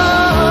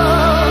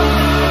love,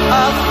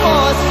 a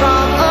force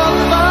from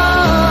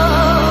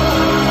above,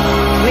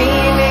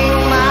 cleaning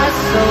my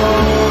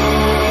soul.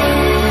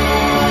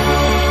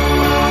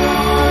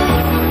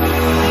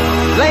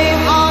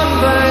 Flame on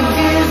burn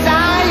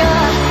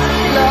desire,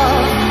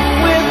 love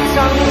with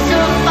tongues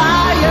of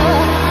fire,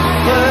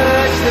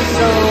 purge the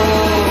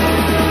soul.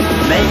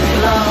 Make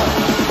love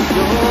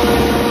your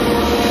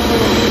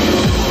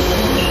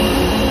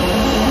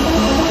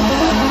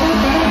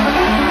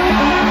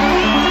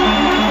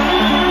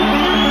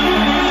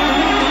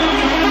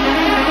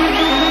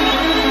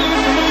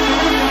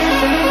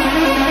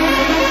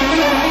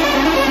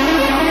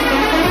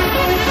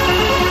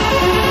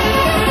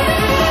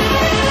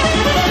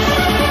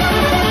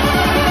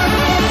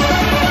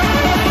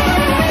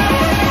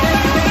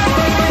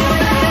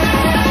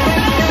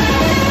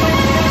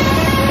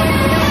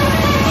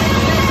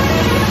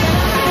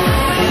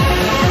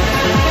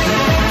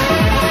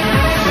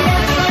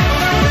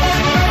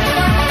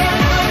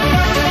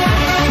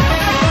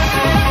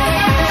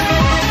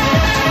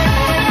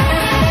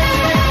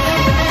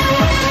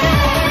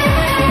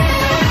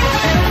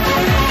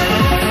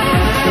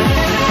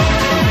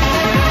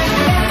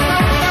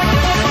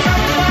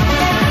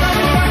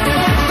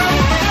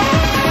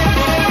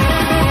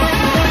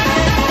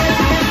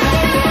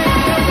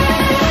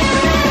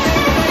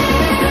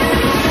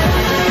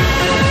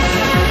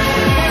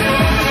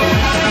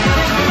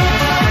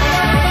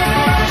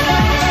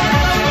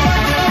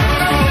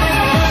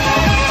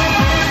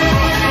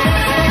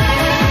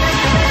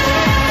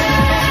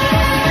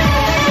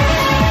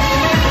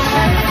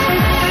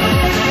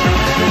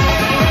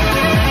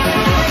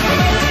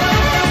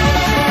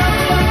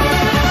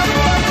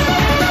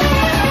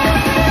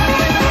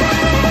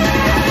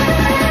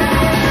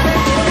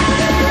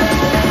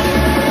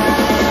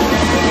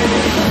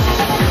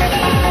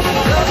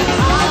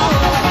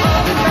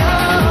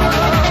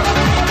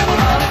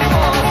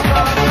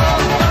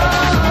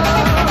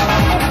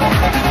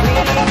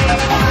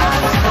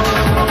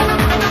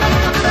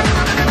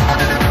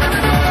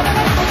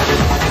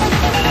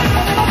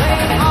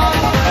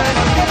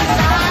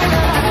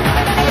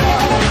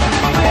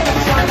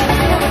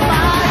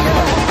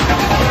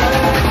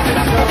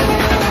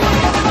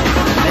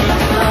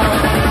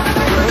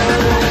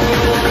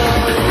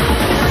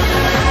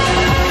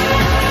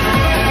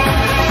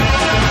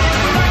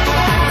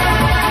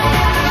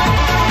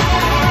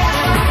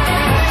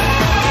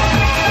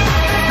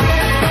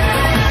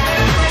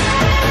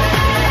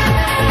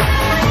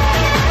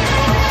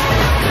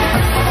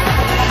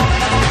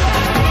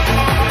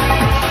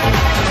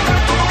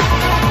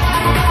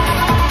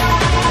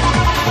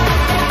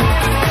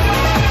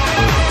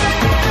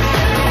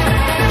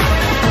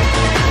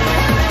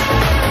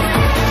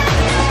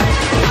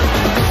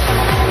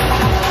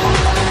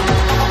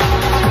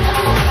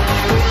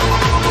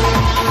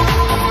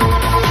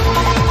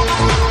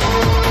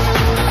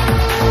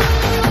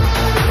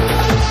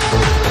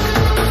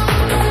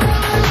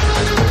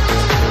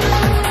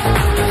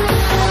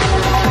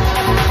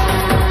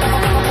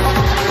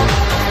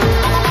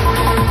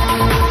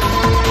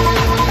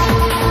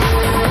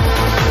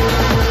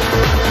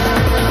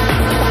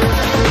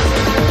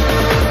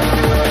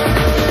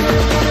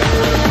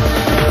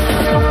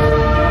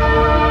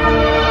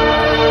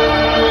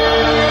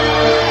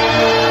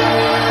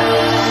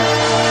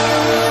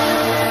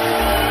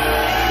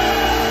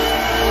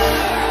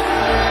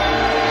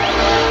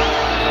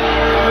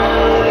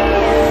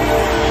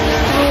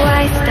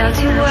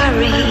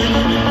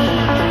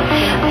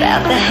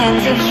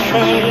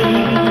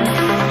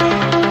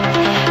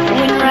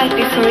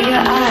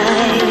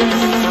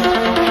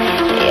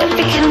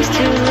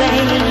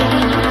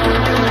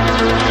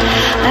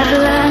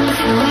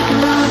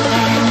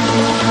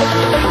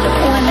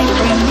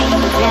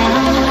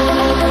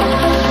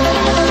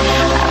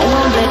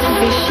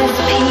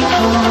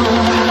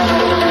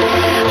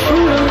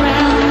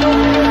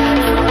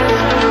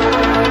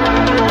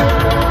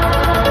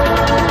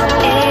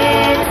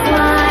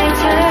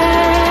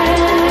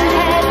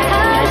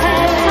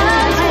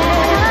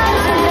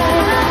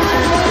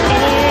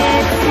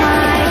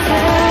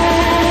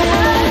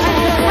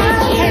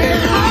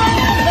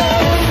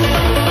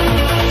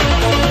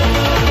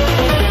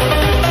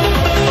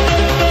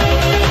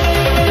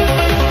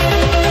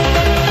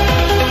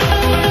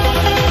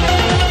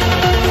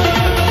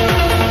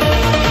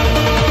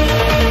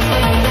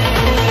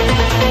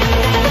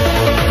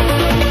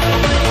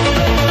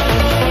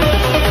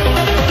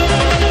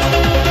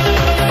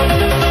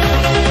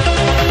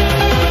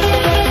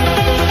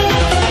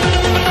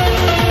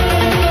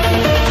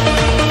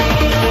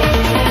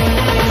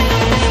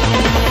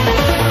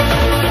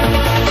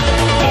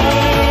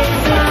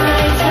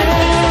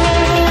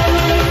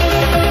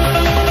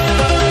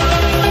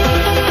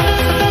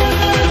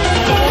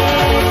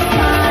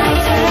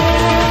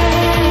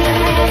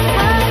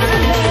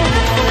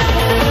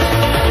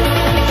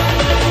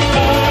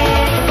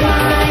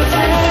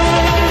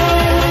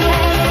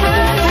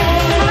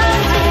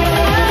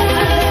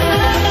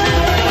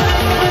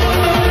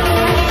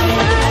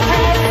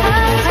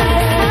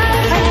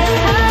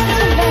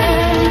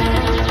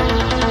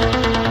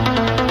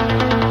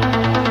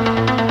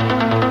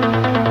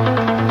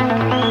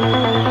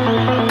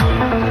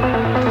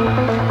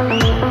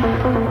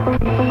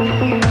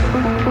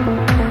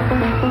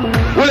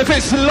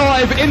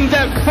live,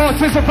 in-depth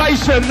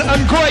participation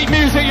and great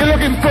music you're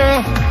looking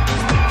for,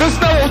 there's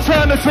no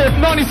alternative.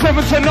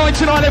 97 to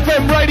 99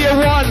 FM Radio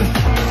 1.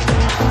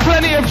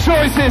 Plenty of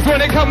choices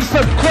when it comes to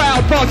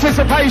crowd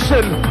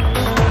participation.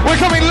 We're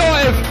coming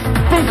live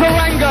from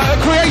Karranga at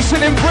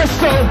Creation in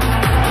Bristol.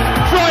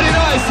 Friday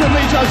nights and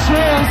me,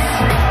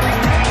 Jules.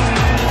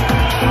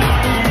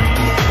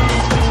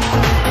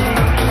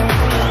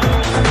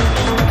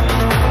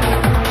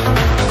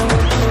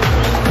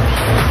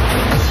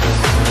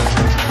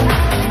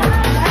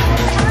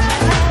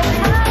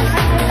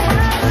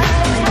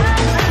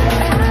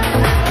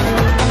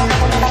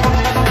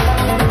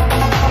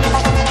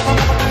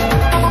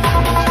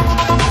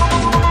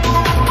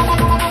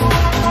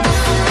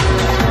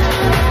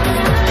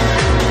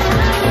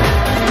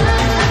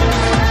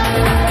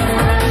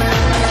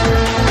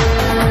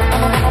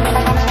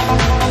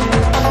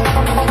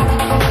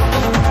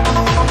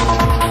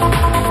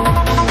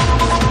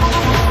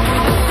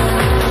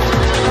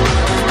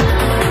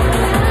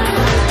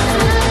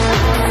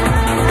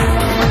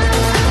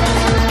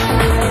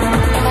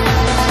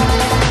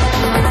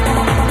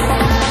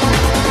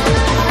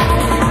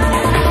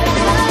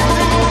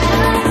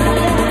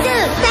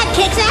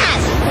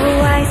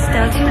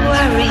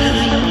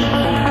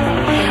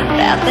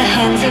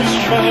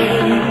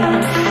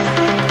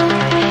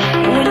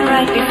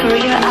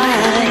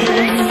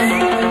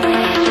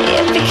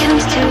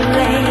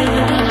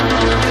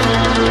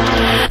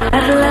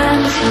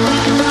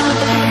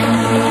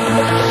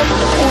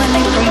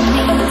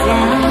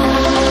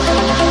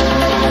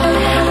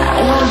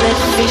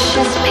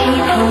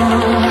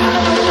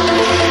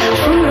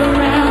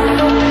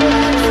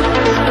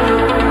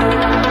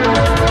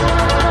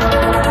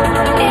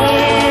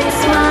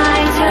 It's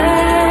my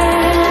turn.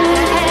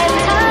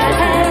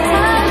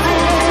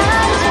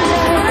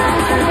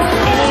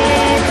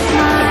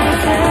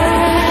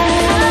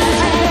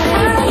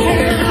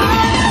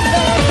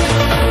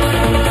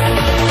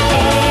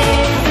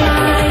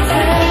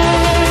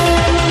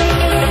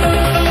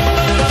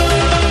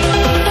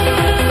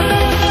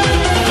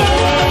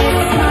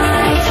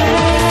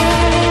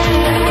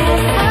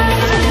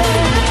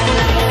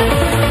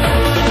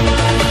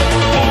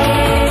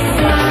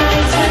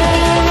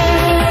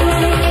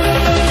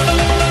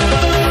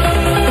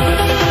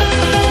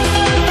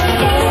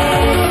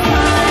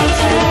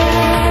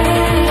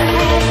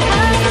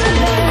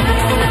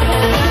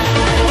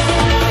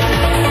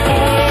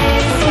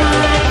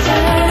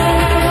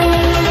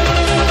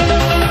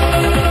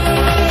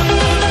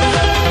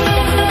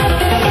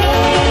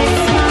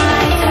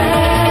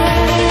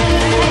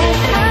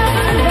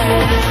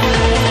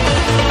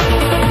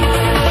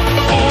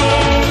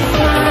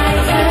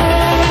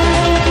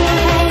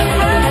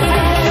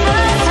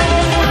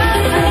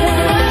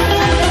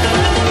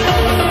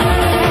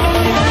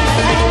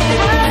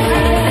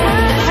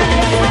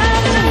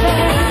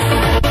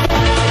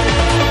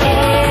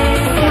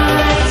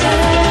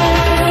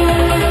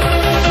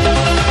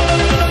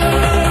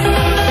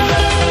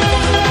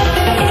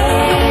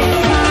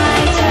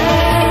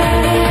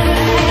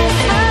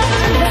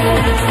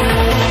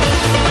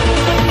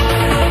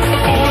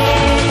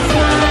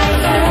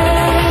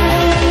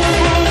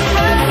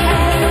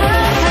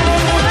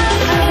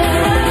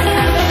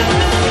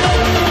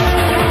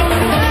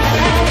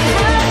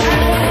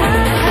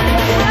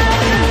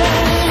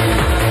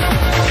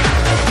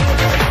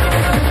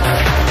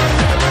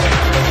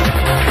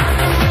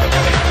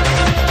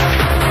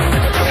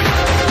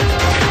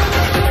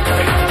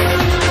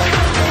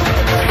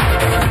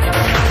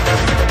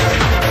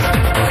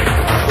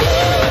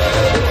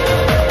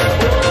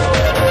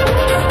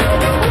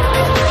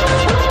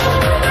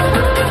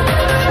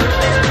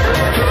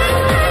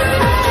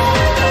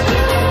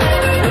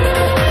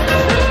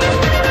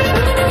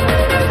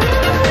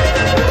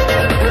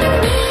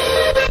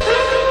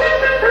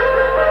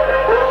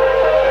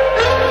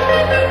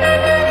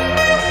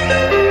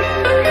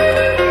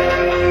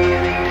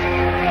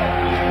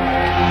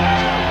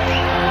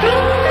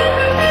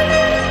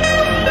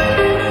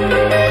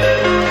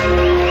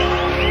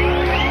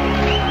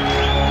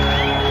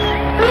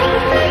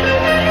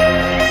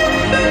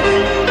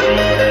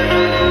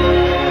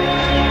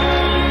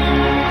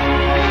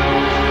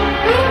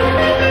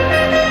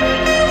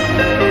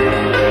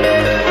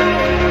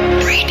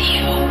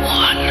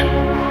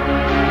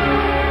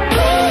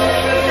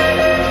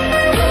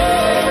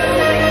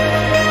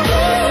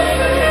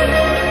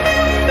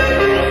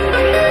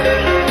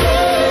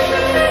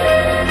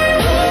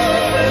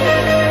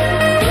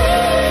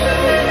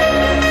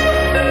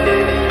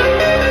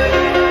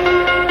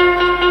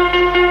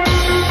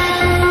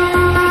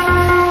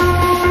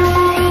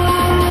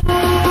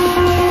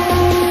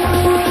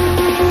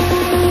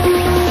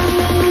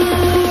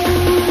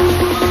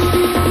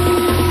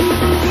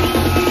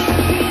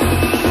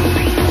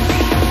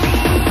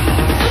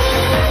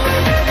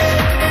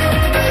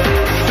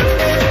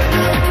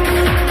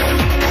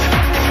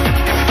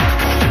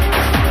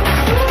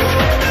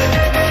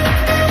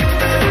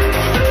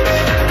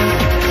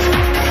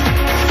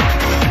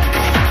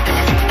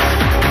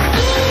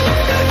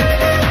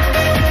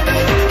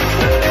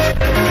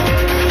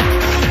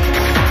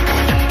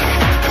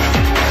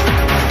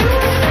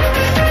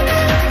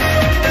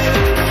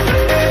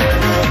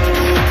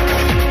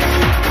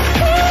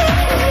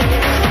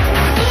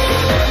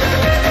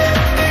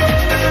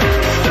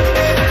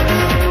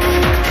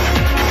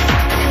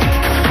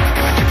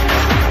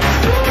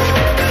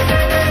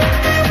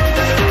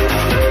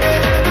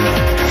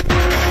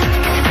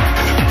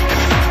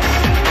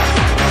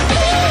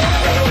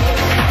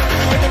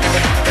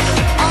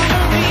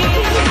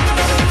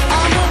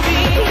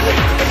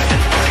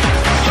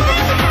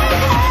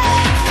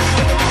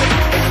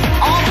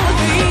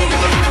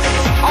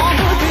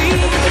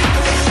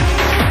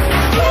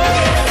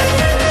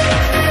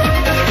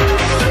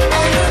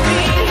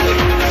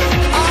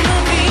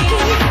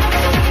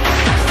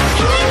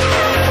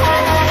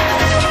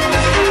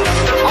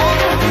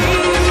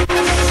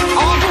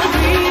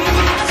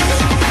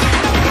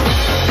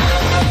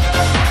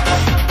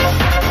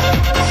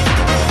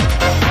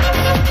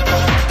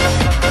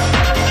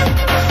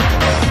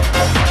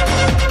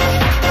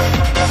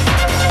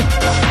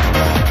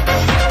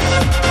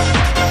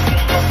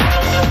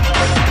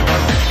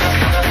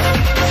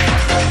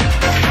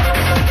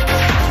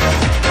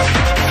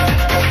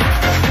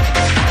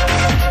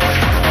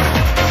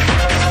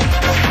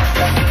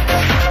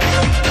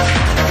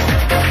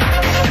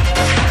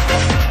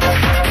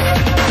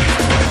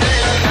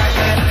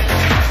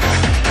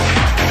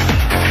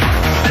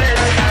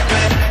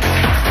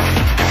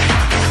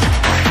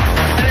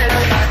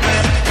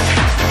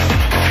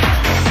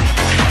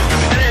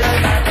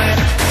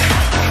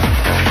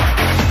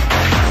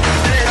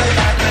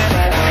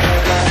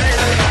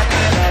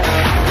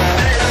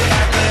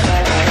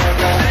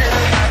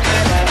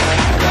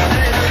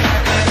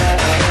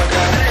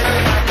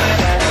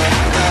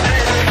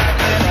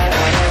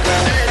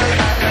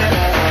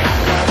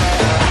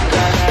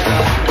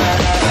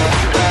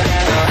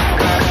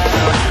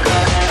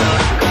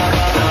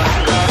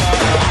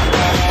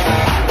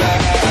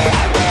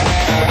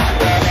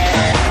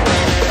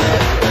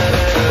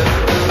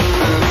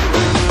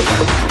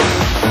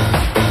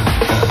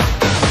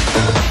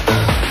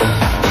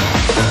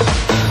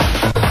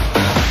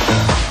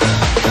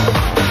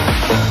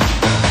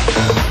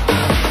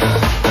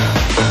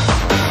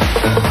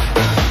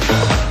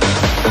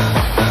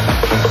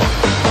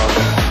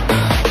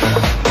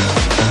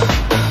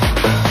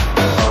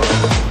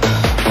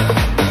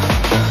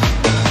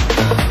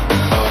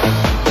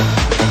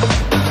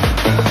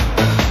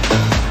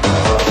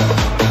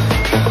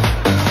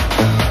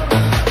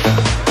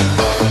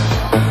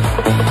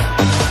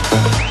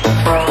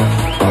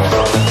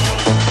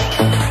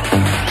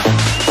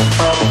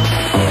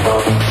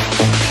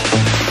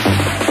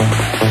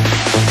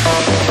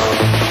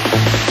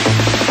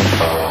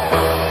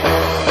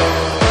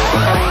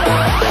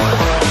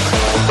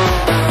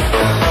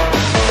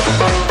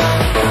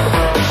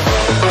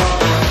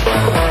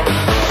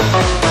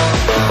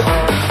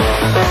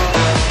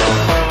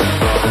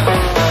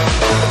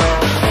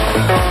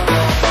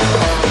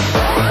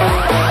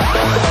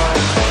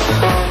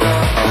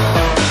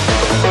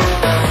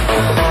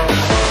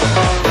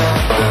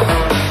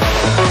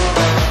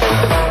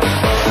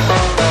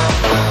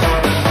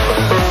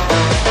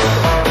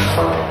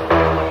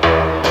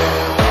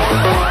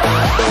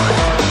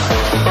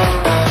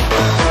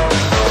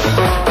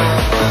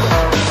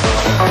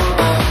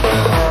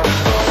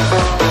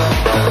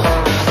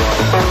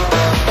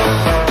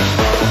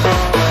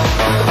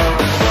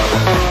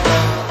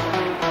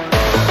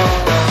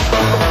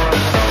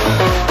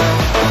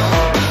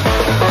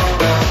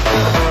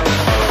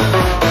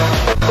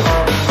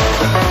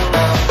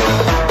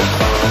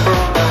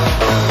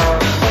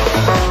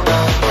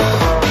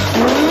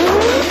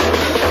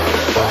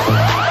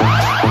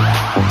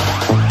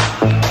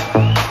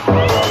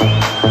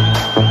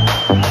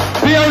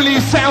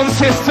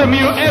 system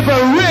you ever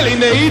really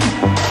need.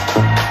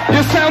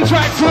 Your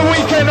soundtrack to the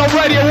weekend on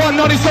Radio 1,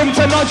 97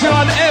 to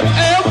 99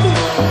 FM.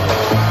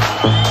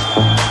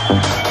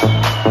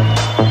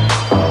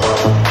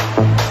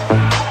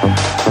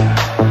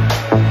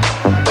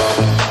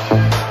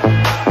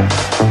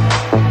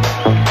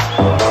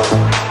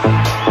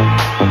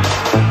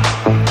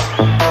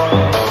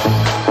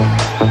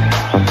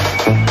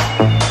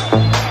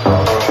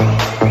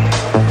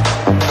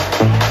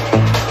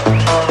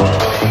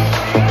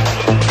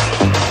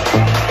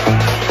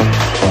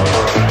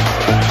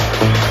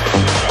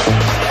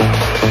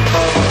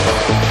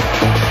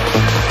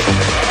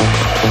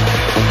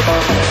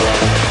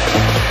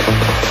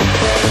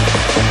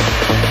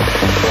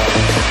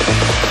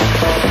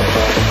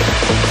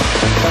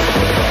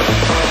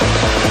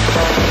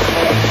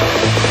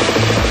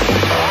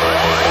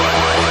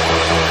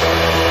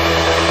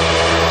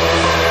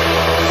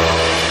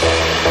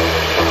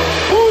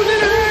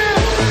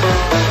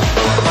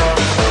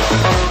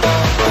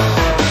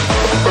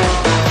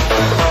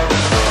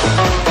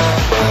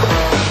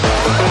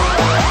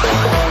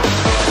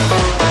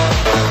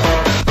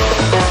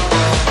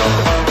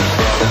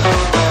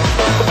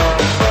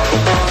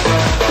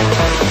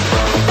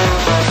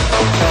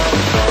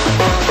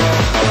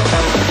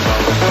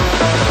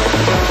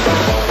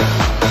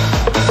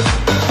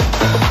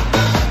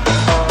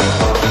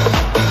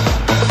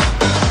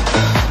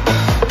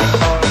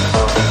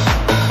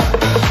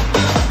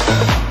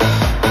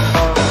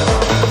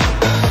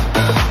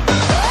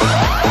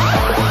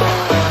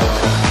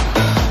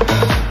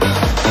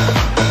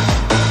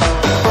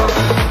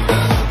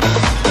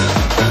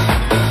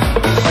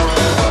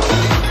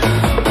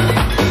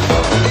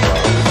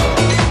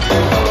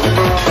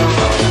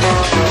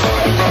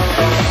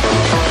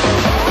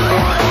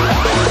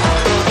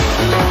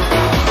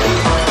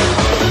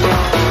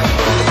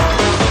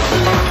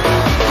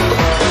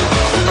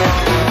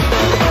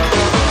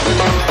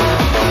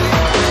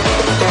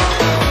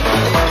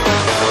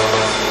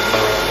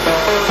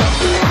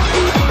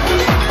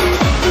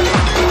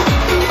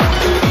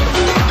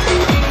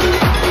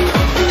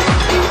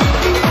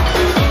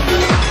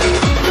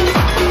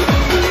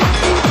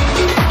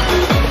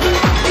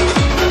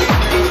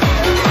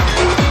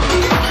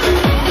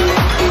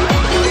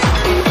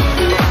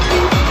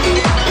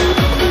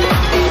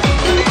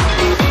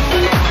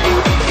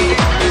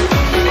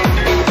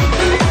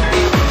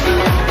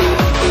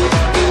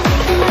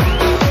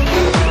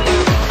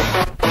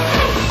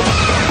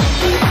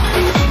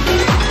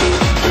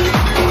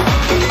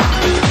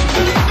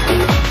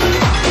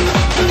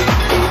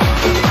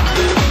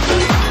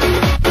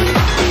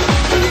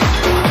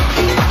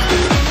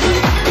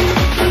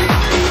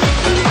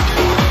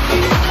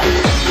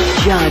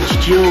 Judge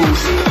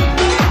Jules.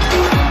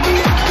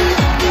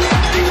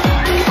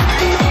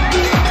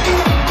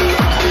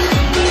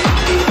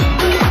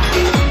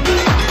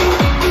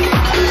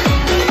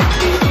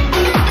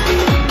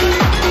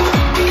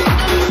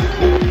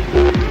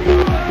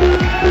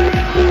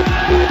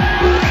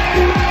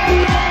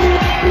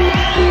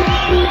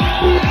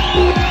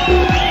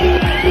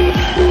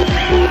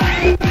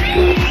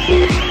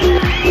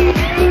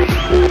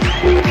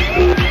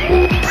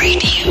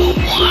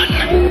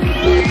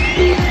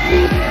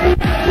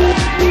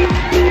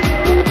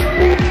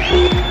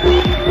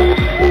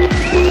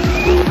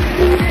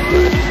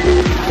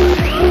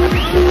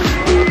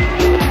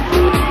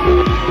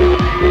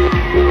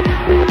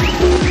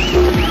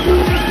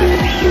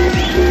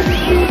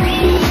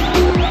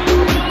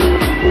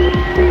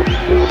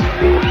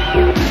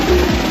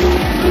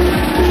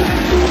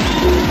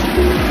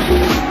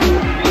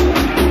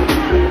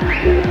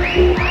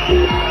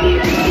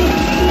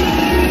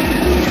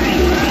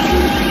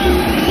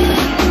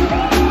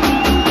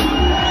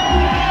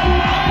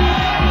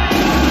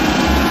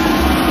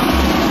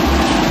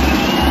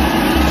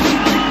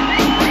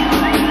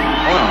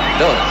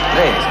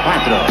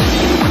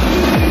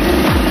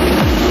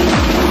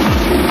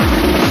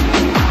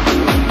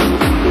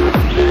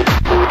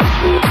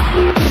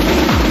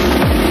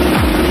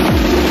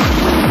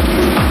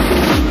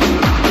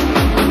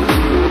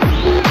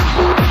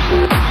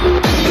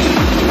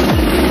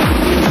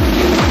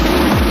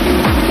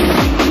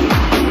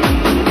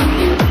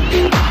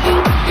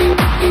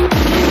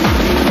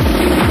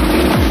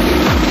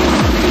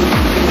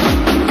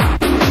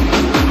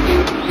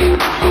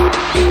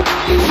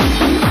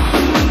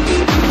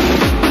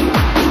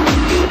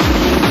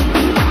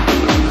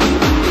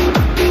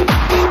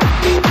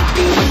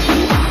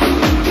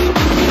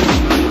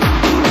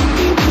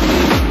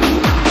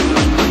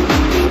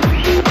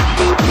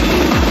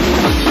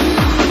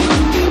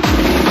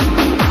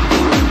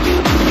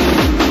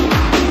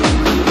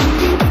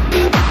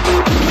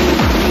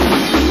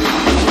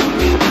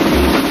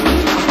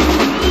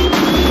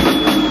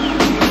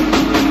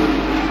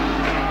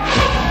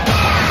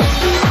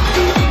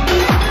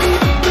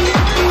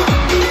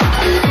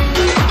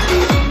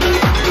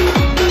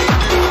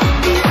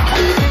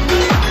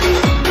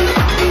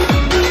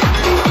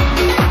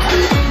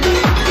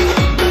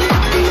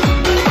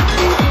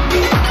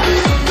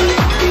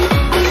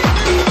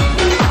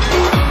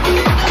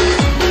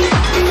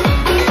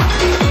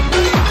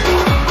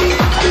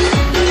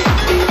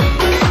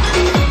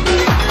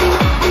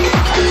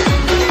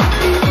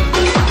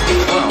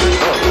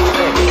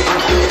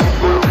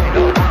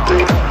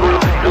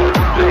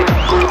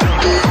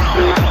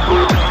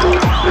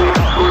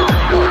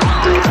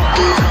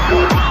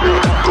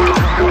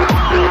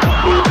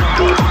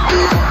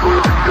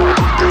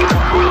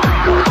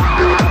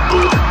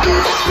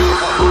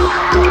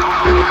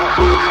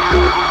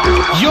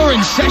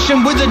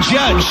 Session with the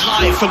Judge.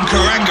 Live from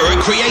Karranga at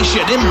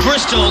Creation in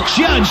Bristol,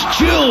 Judge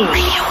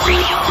Jules.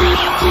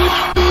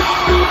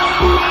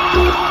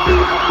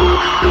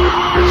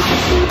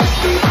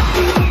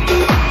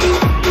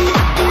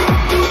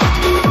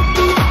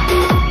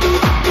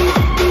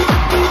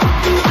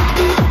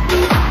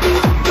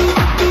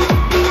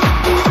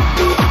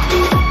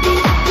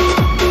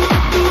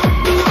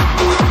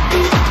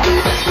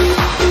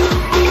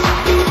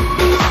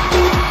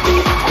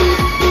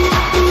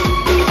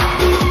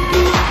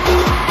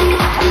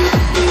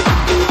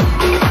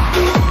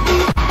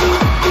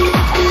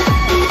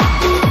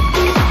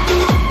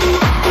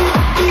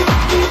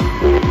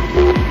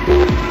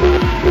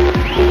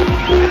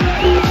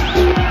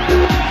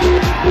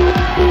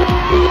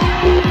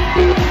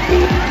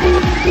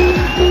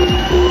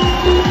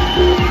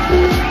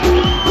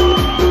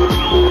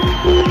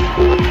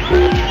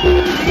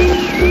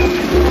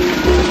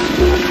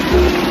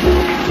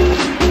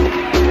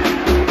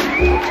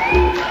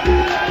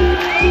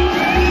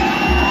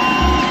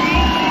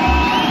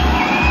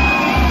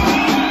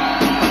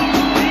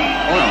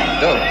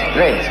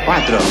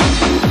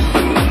 Quatro.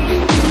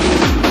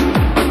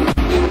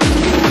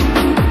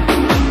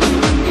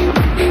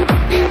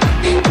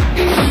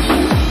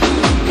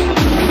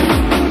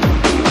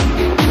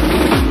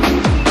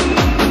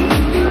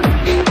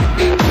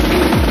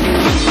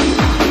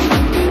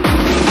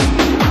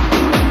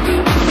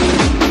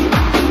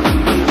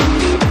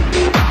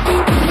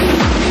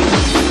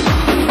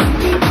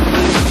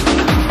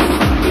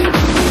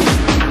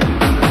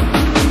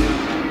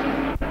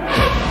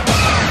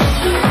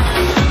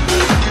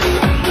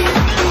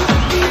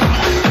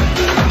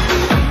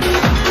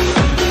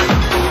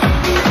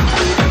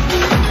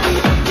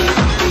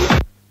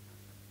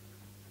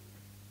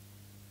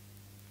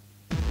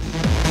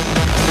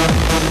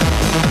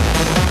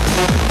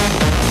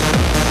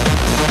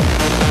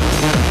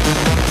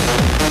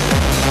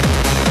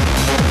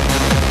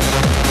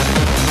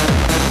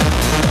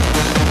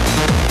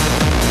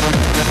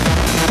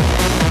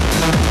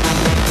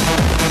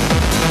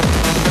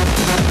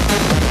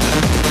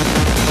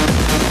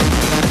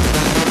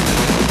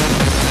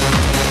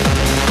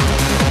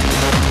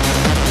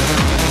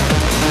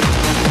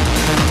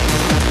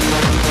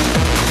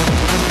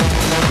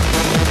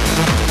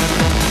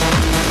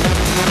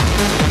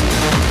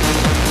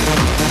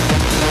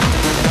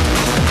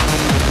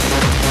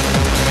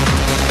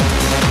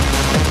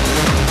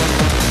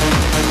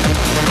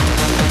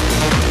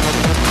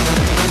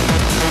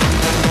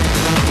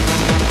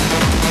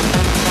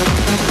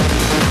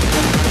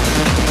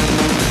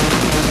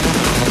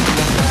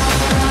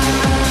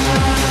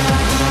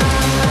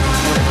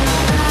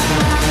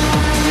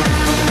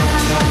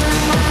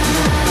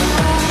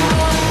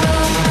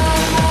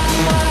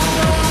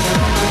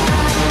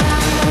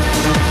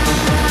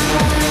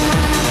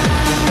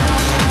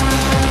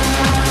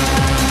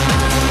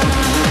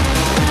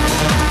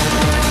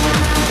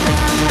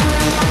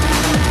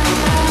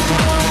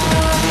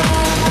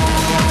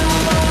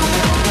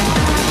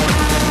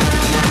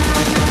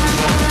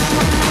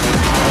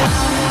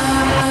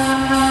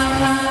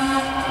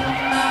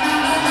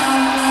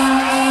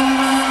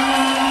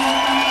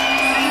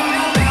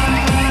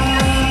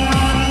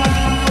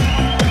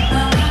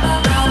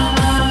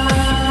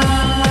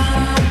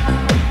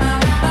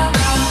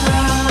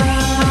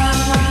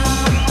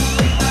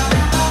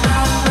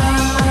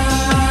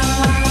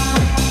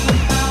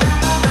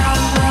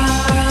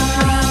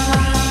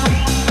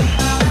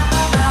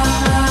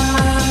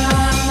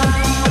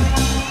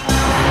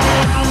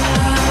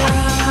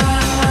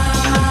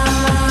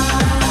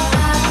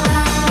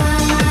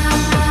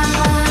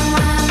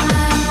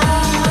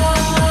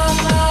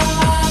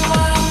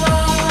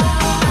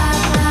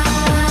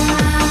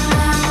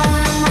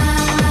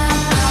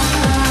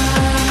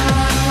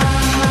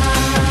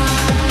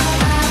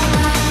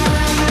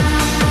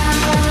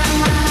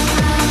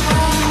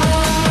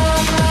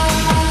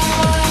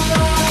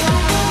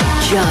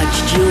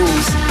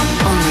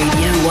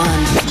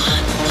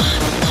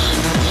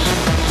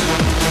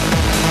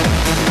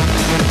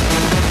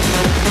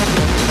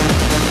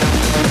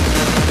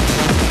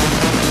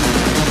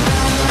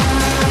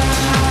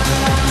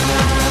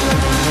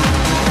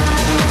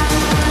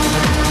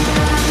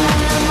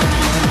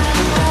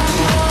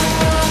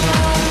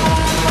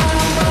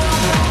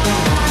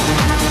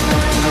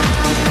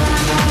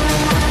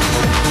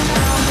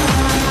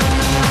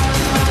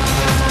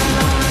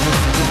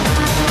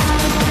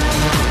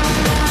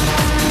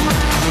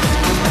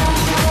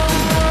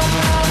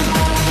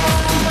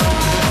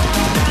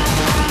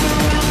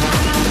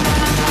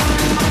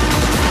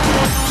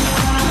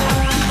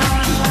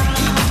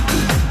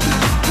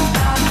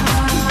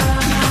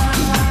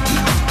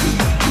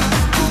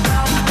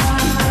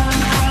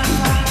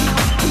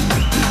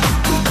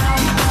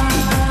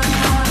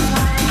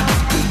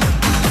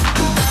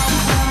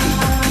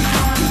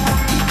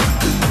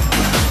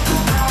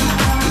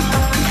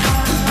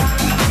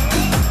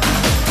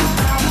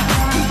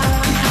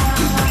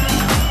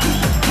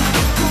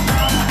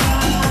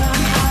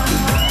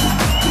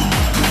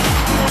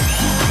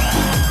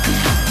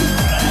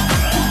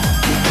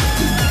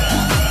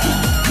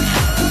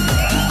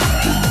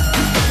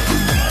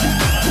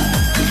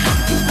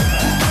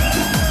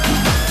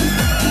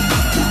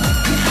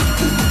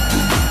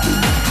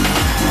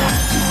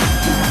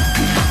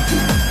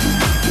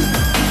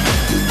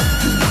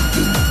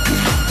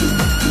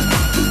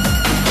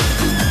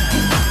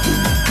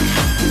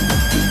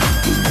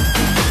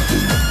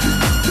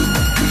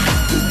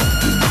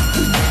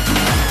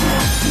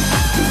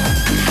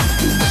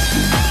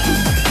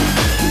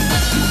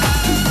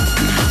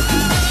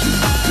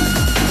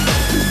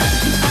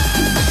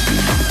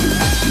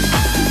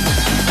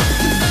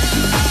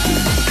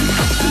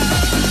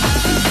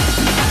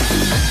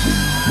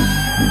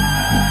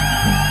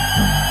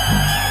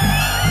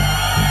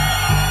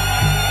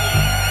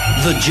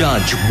 The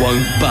judge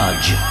won't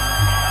budge.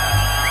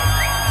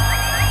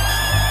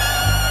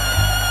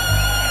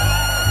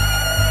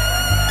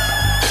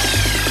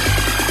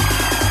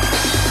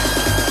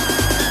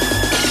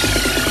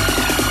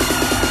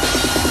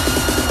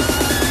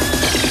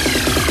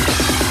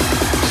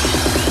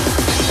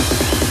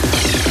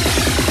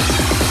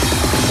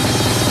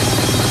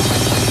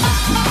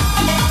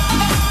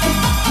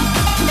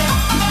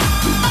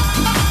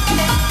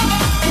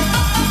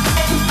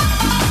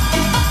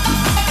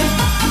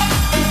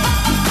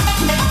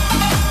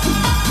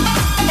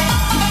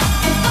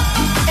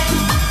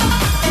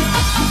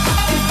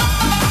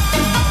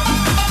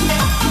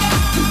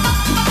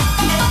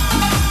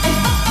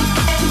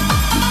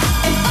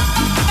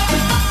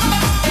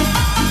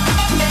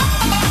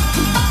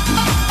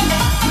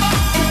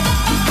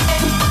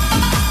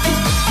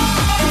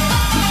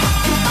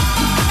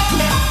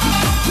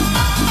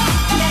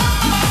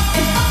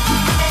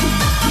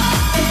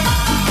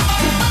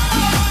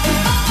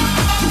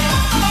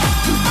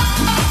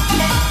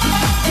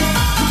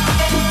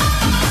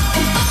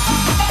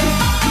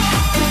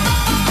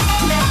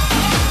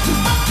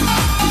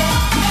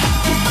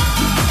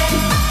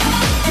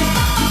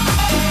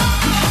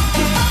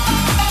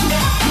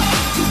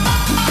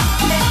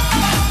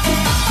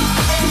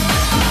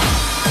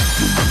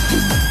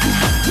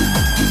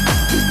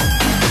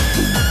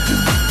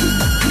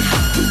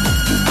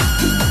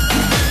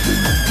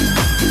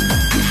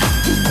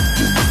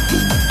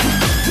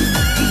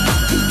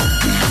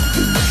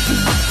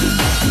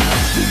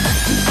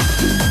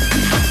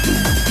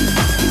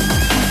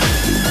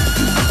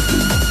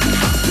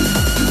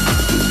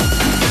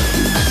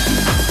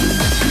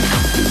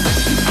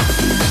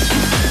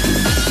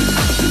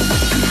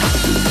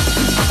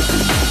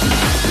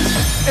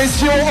 It's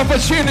your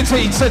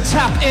opportunity to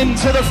tap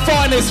into the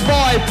finest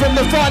vibe from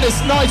the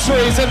finest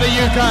nighteries in the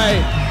UK.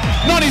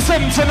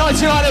 97 to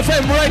 99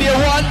 FM Radio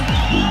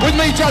 1. With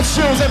me, Judge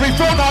Jules, every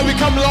fortnight we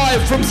come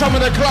live from some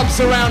of the clubs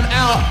around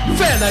our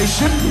fair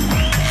nation.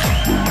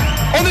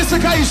 On this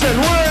occasion,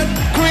 we're at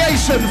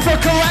Creation for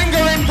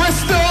Karranga in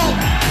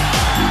Bristol.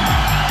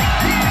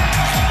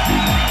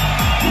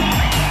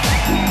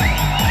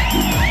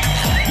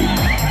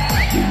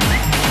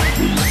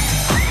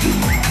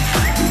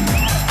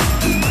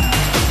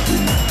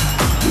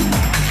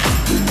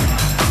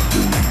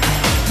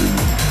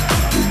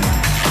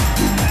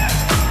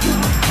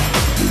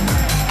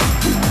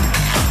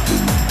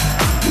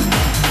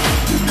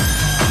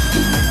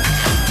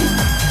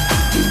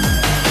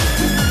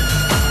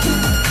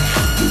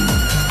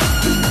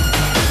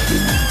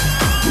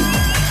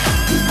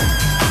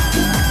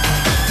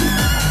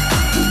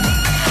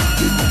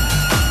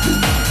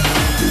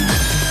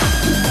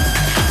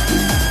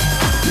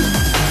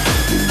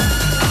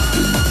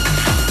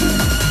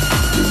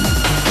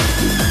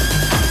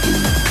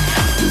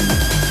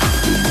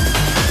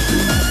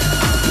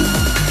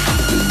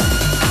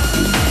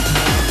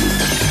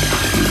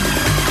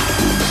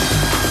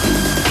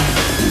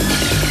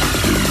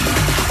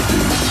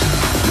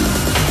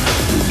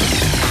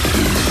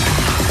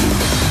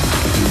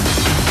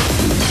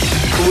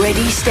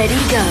 Ready, steady,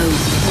 go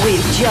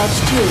with Judge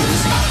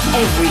Jules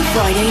every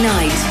Friday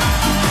night.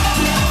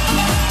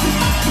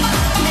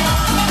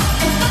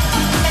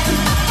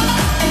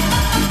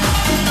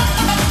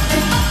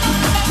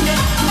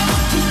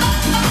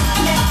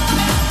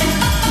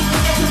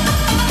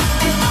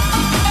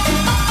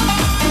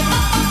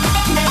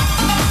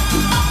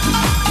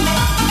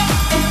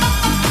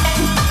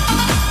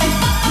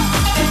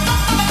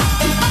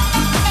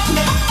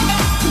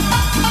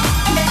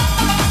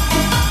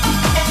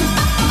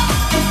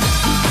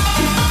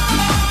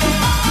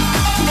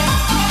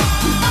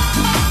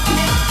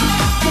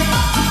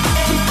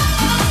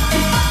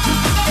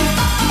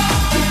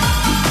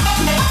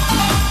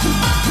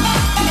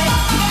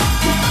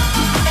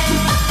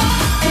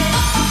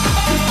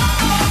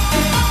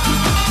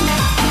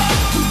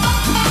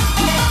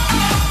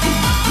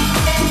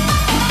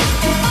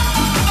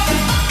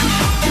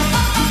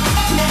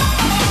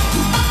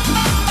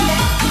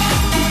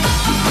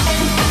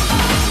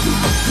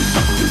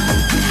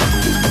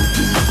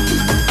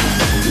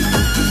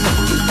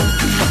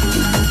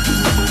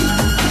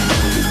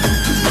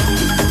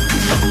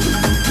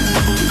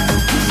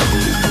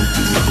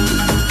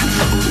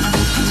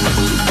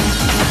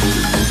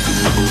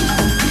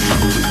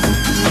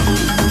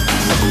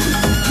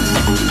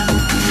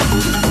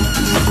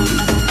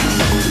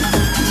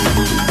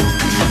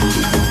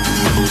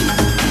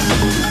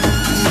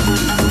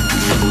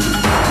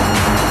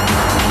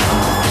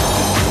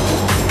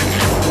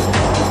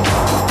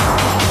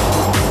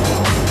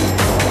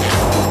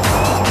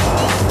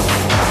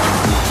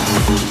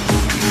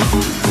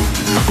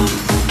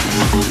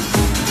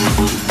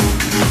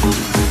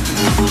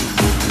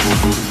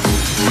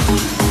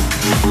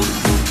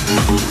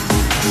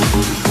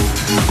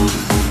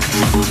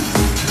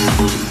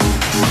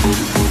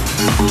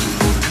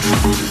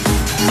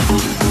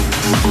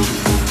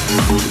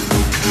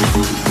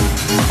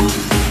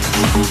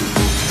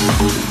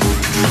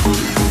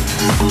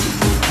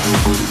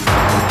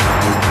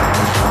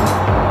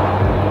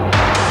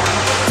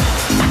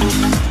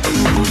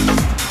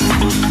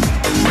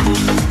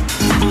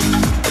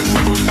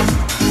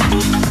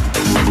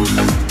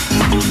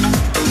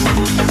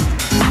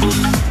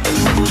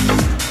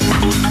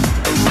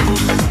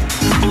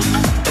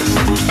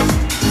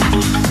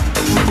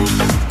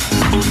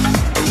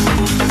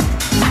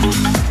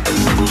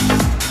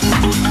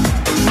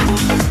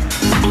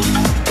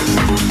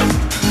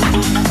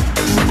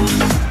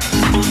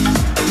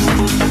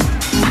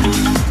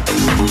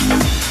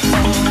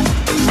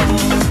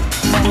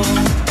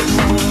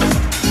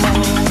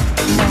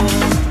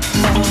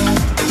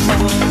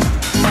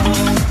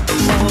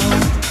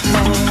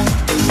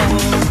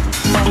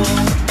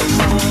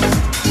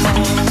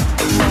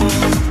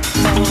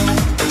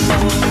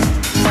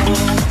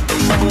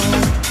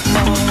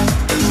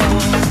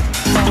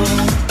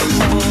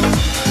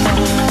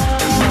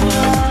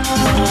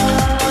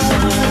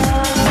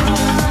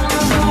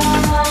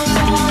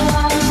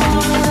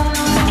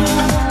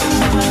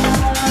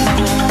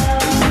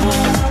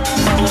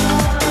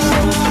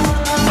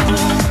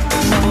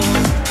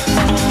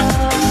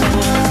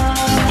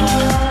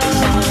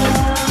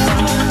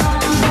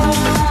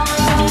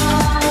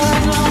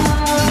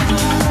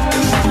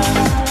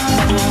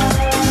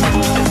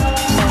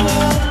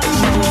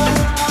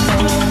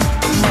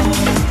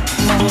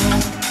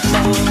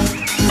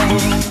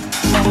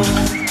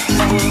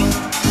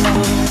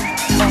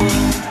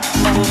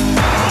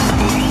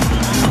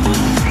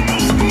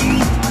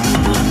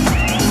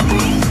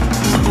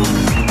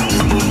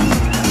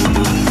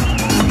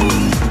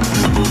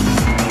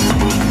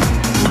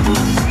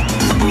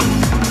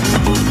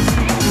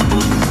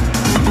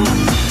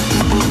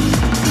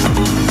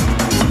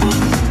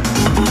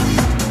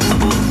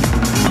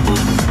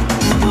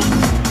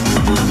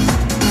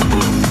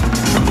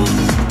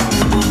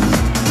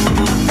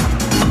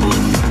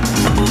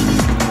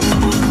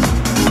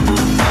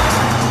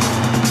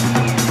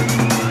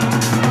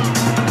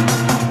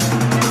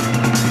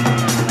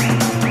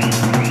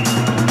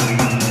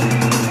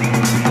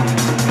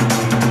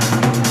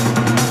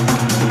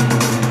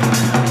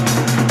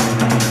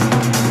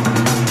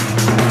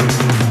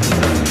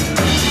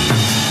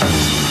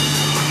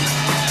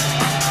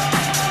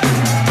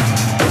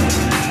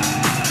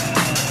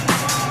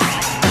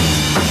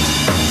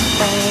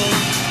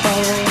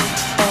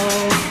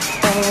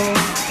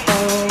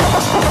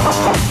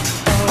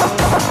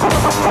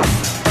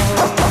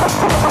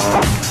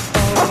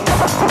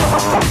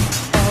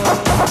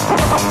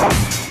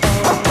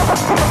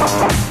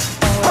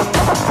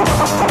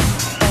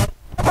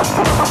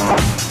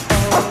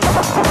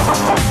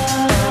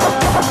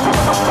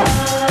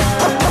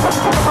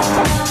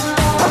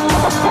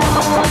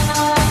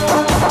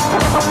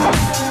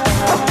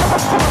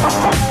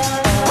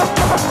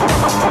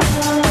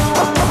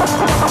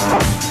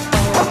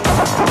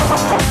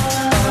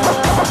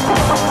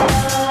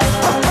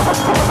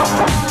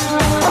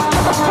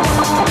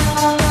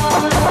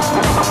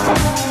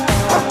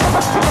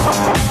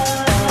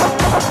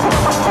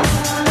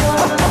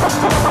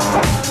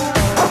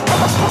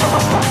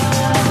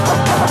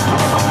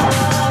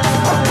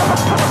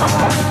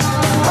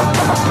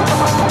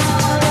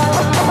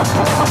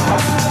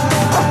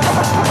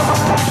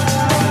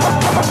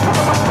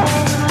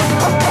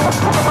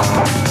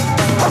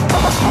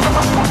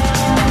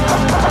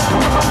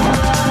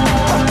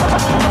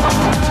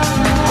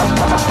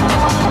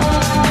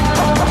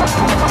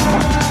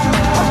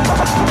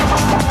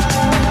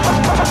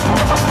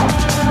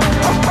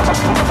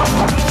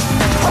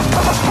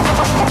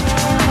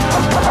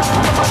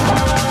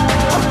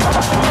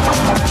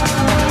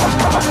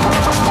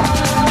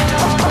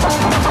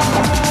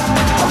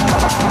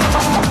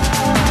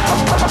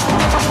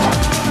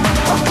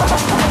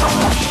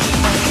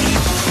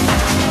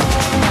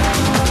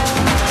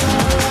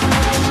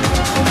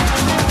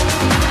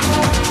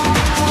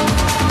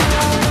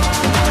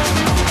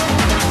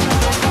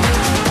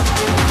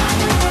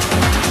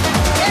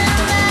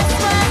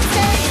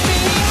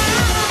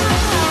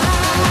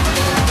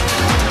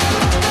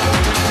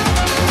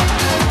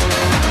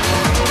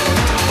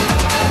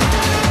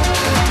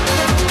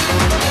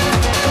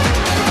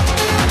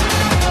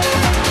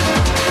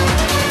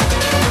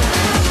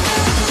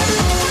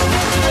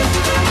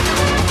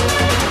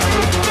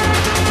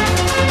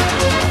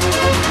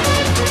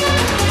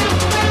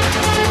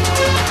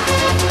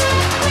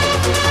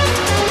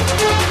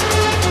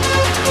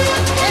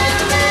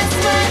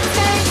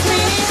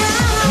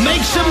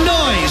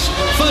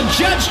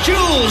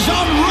 Jules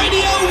on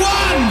Radio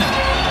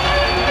 1.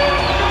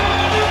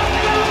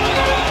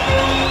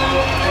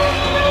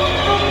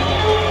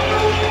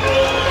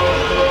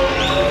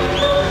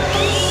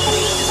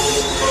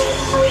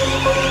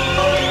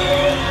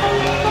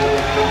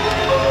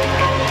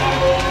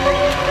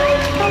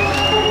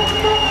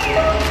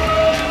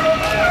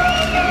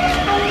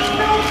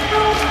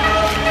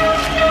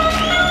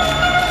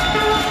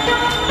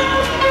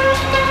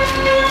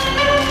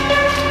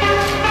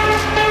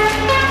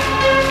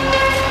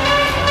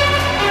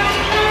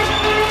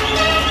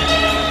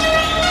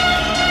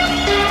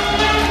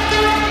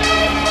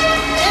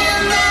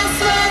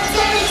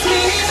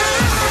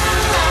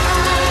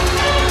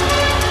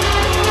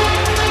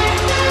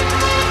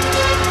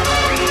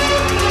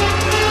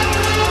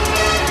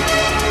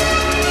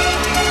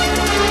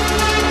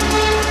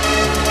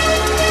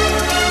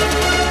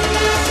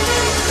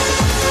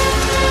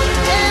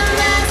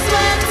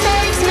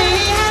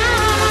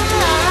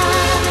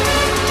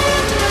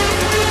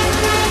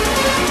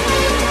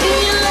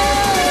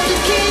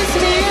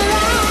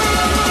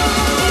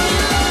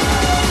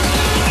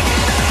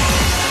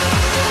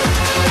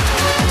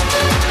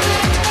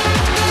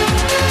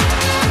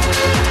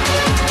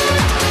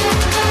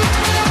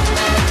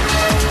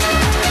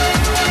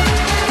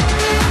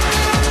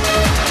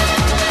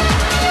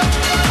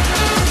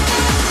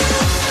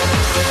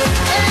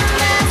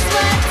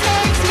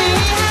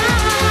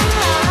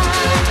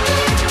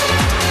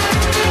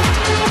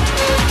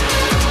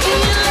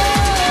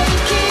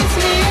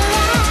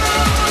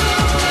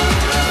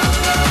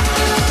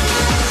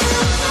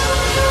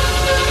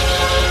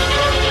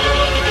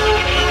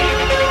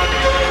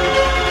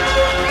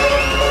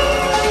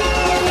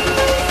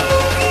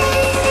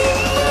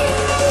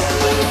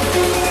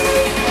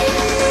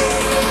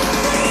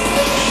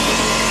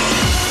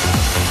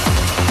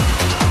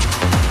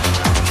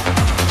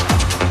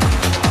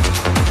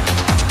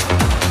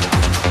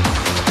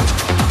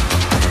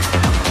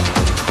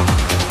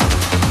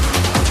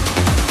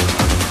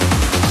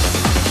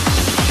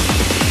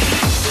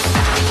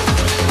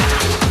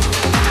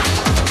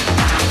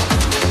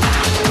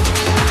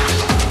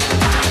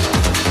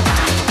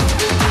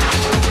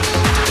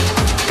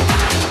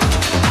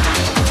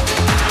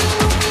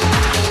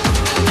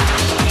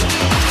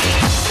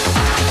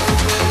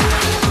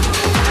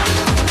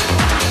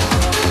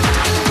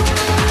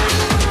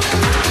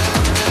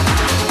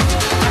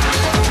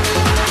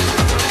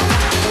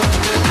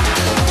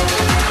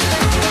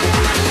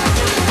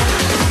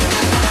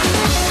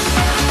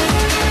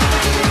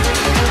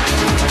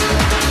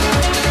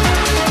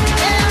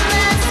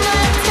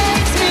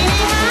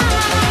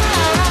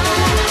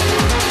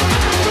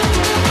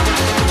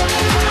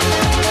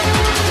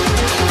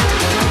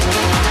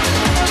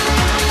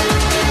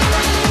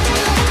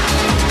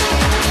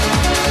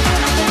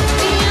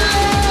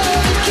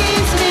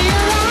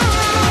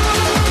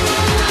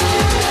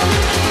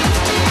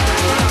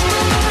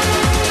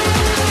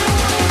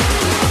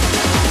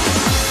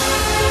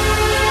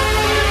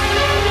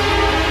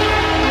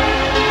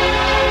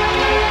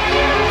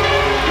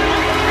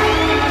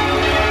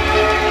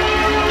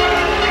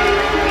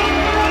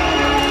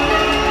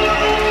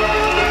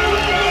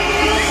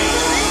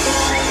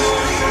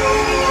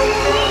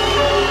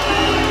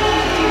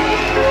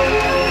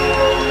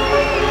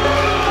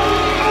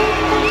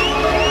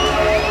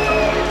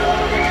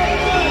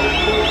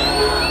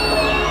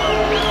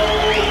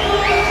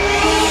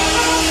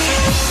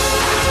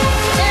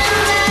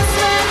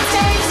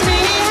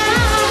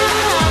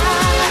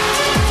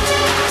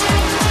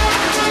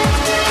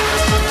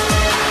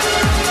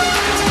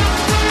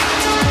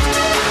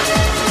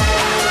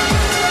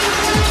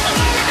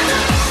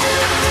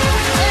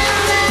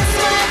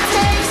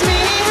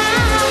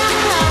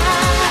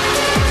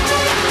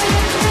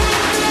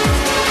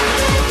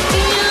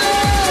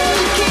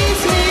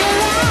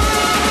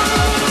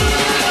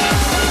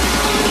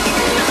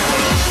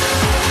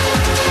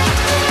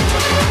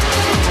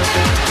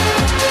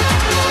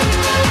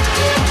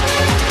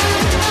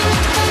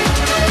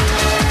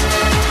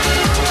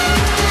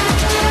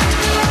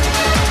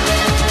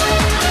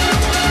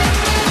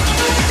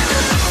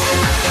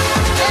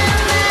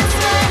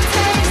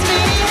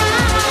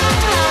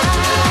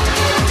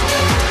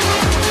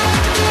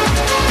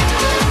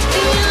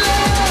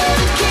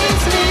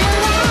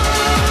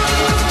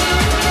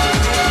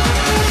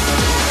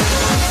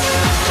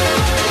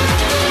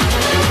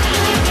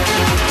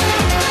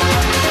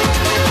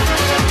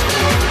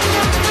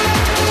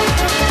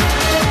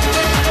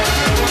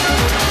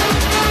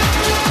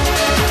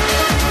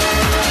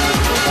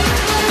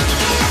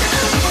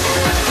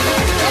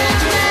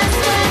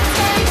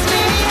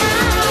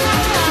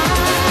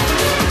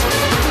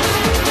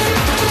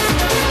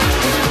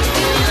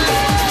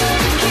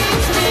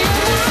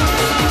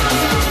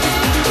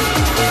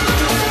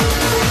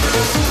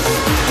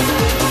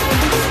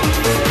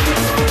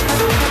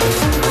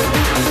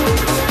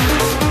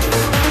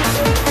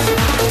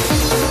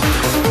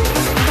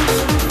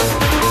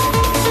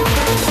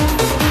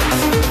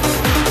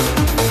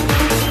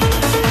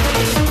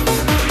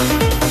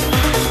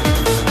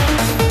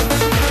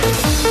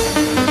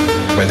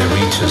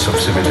 reaches of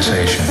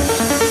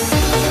civilization.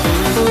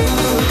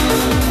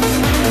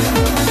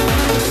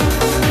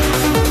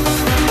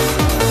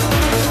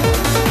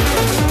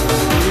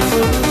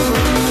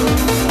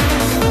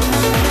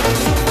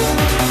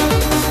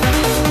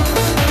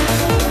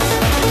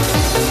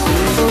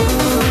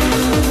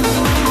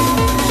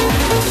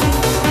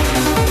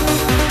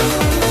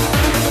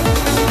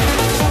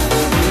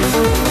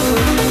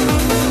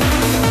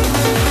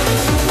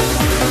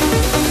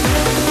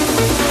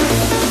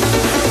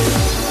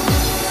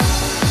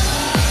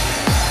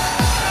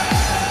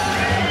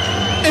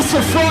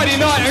 It's a Friday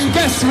night and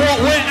guess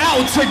what? We're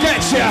out to get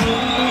ya.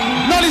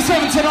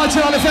 97 to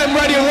 99 FM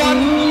Radio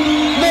 1.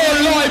 More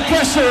live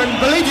pressure and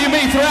believe you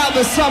me throughout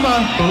the summer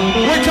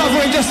we're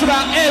covering just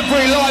about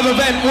every live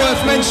event worth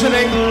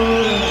mentioning.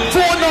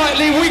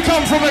 Fortnightly we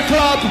come from a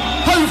club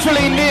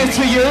hopefully near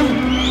to you.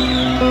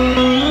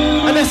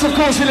 Unless of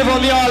course you live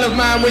on the Isle of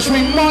Man, which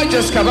we might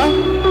just cover.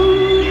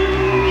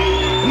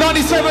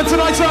 97 to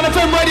 99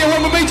 FM Radio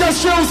 1 with me,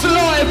 Just Jules,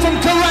 live from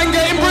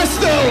Karranga in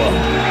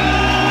Bristol.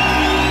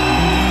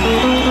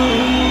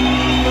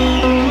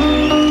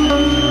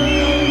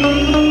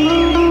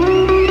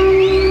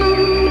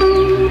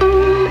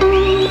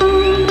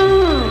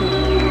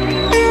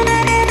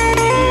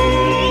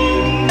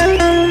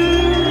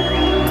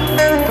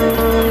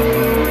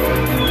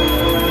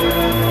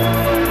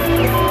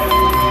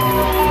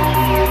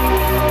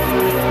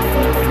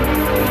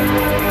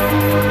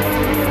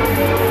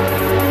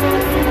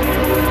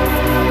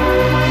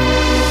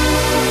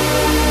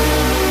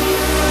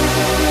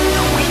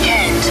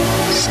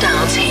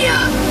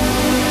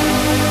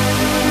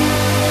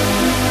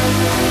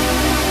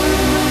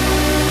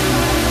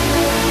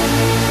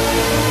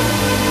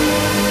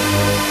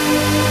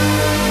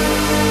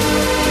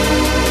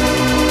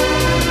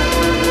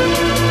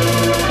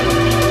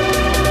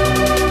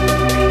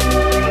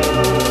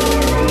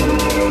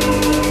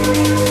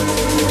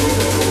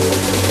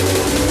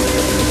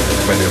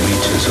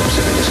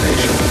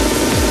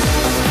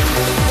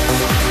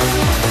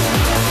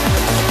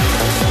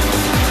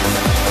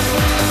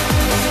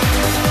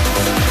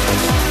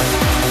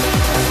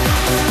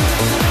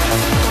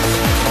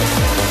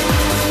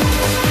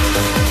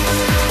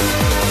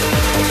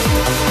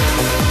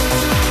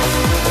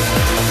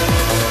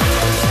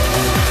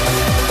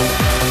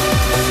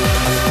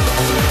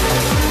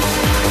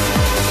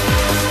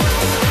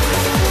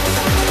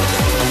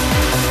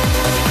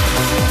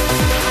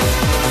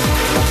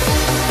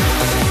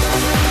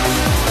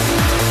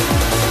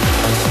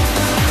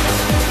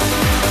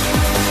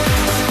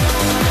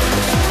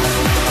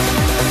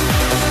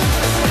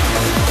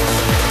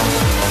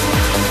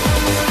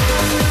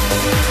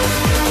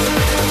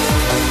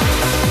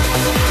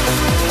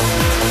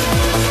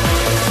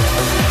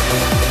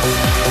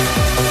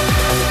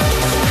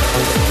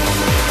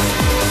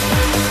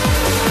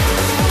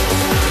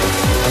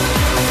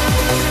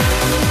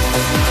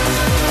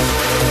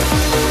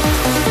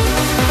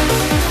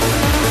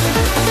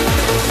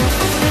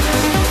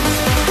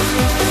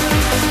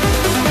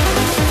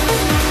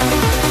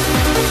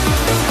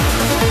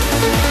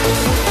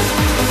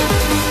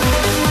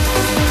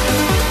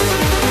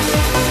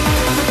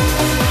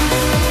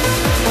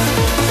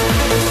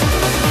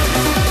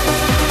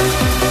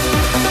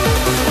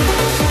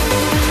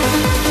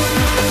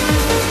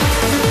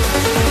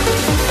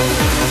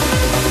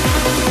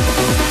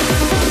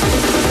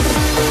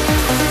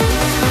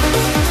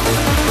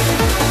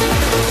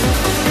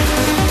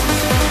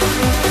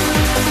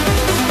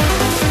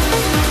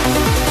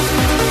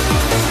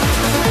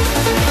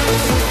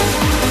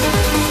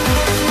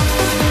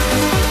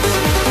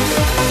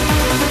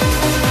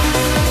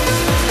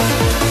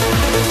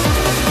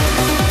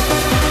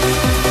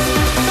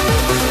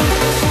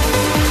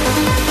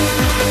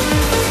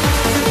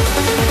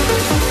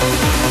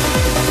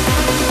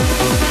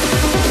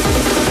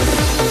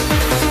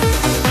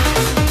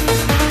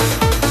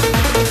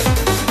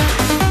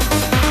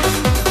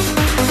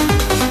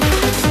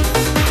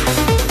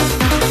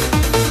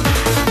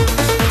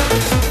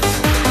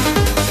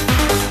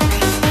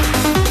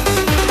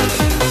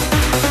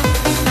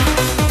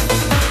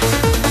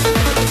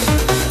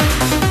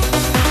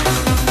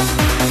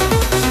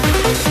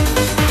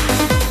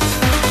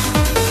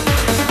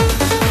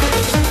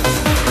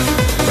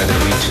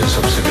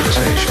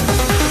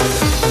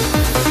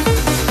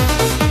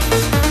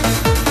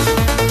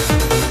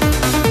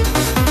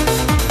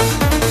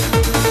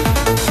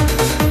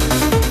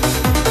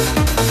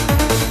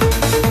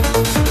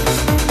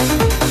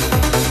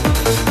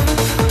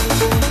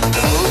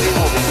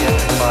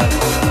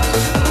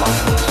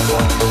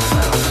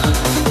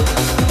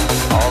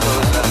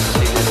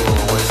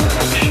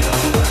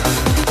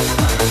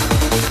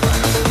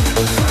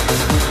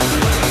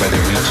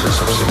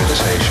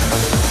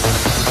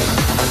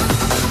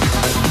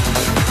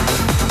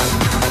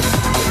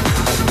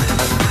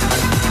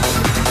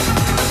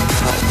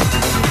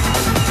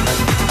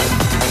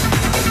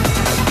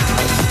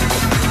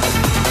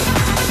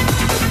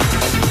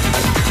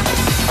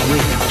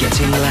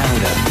 getting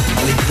louder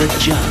with the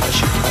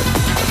judge.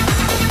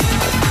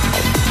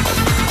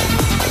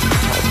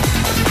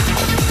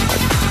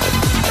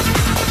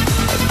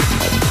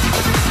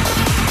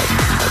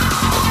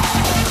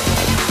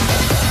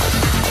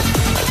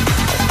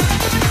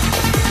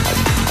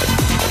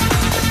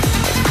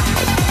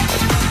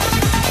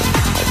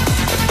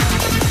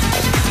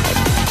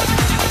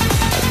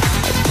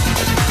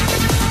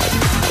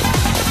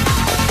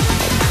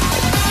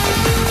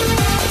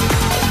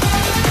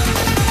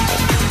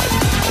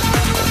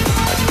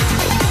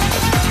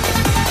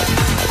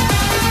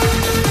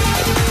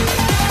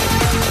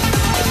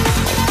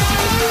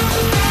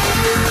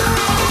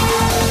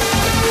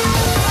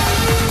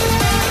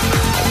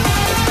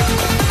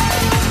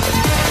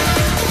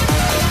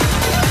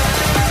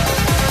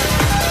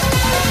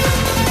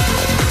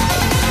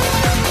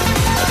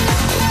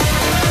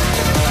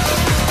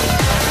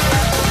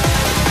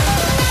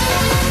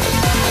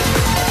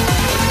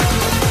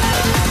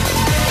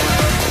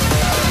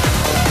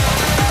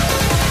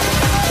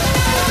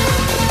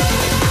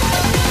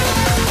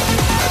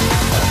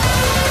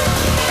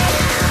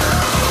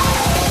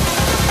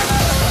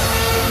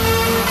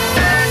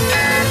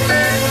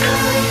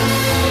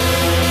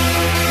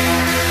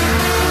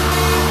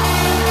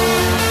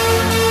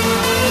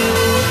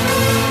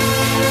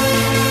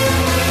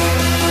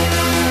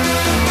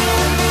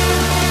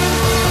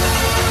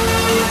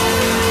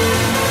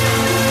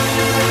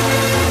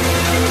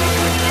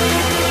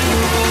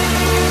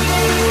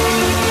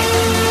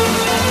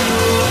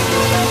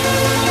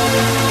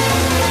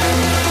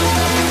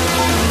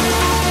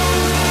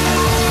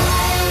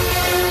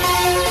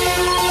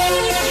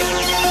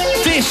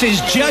 This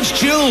is Judge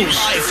Jules,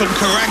 live from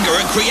Karranga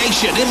at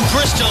Creation in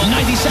Bristol.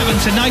 97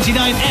 to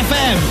 99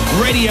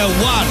 FM, Radio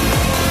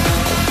 1.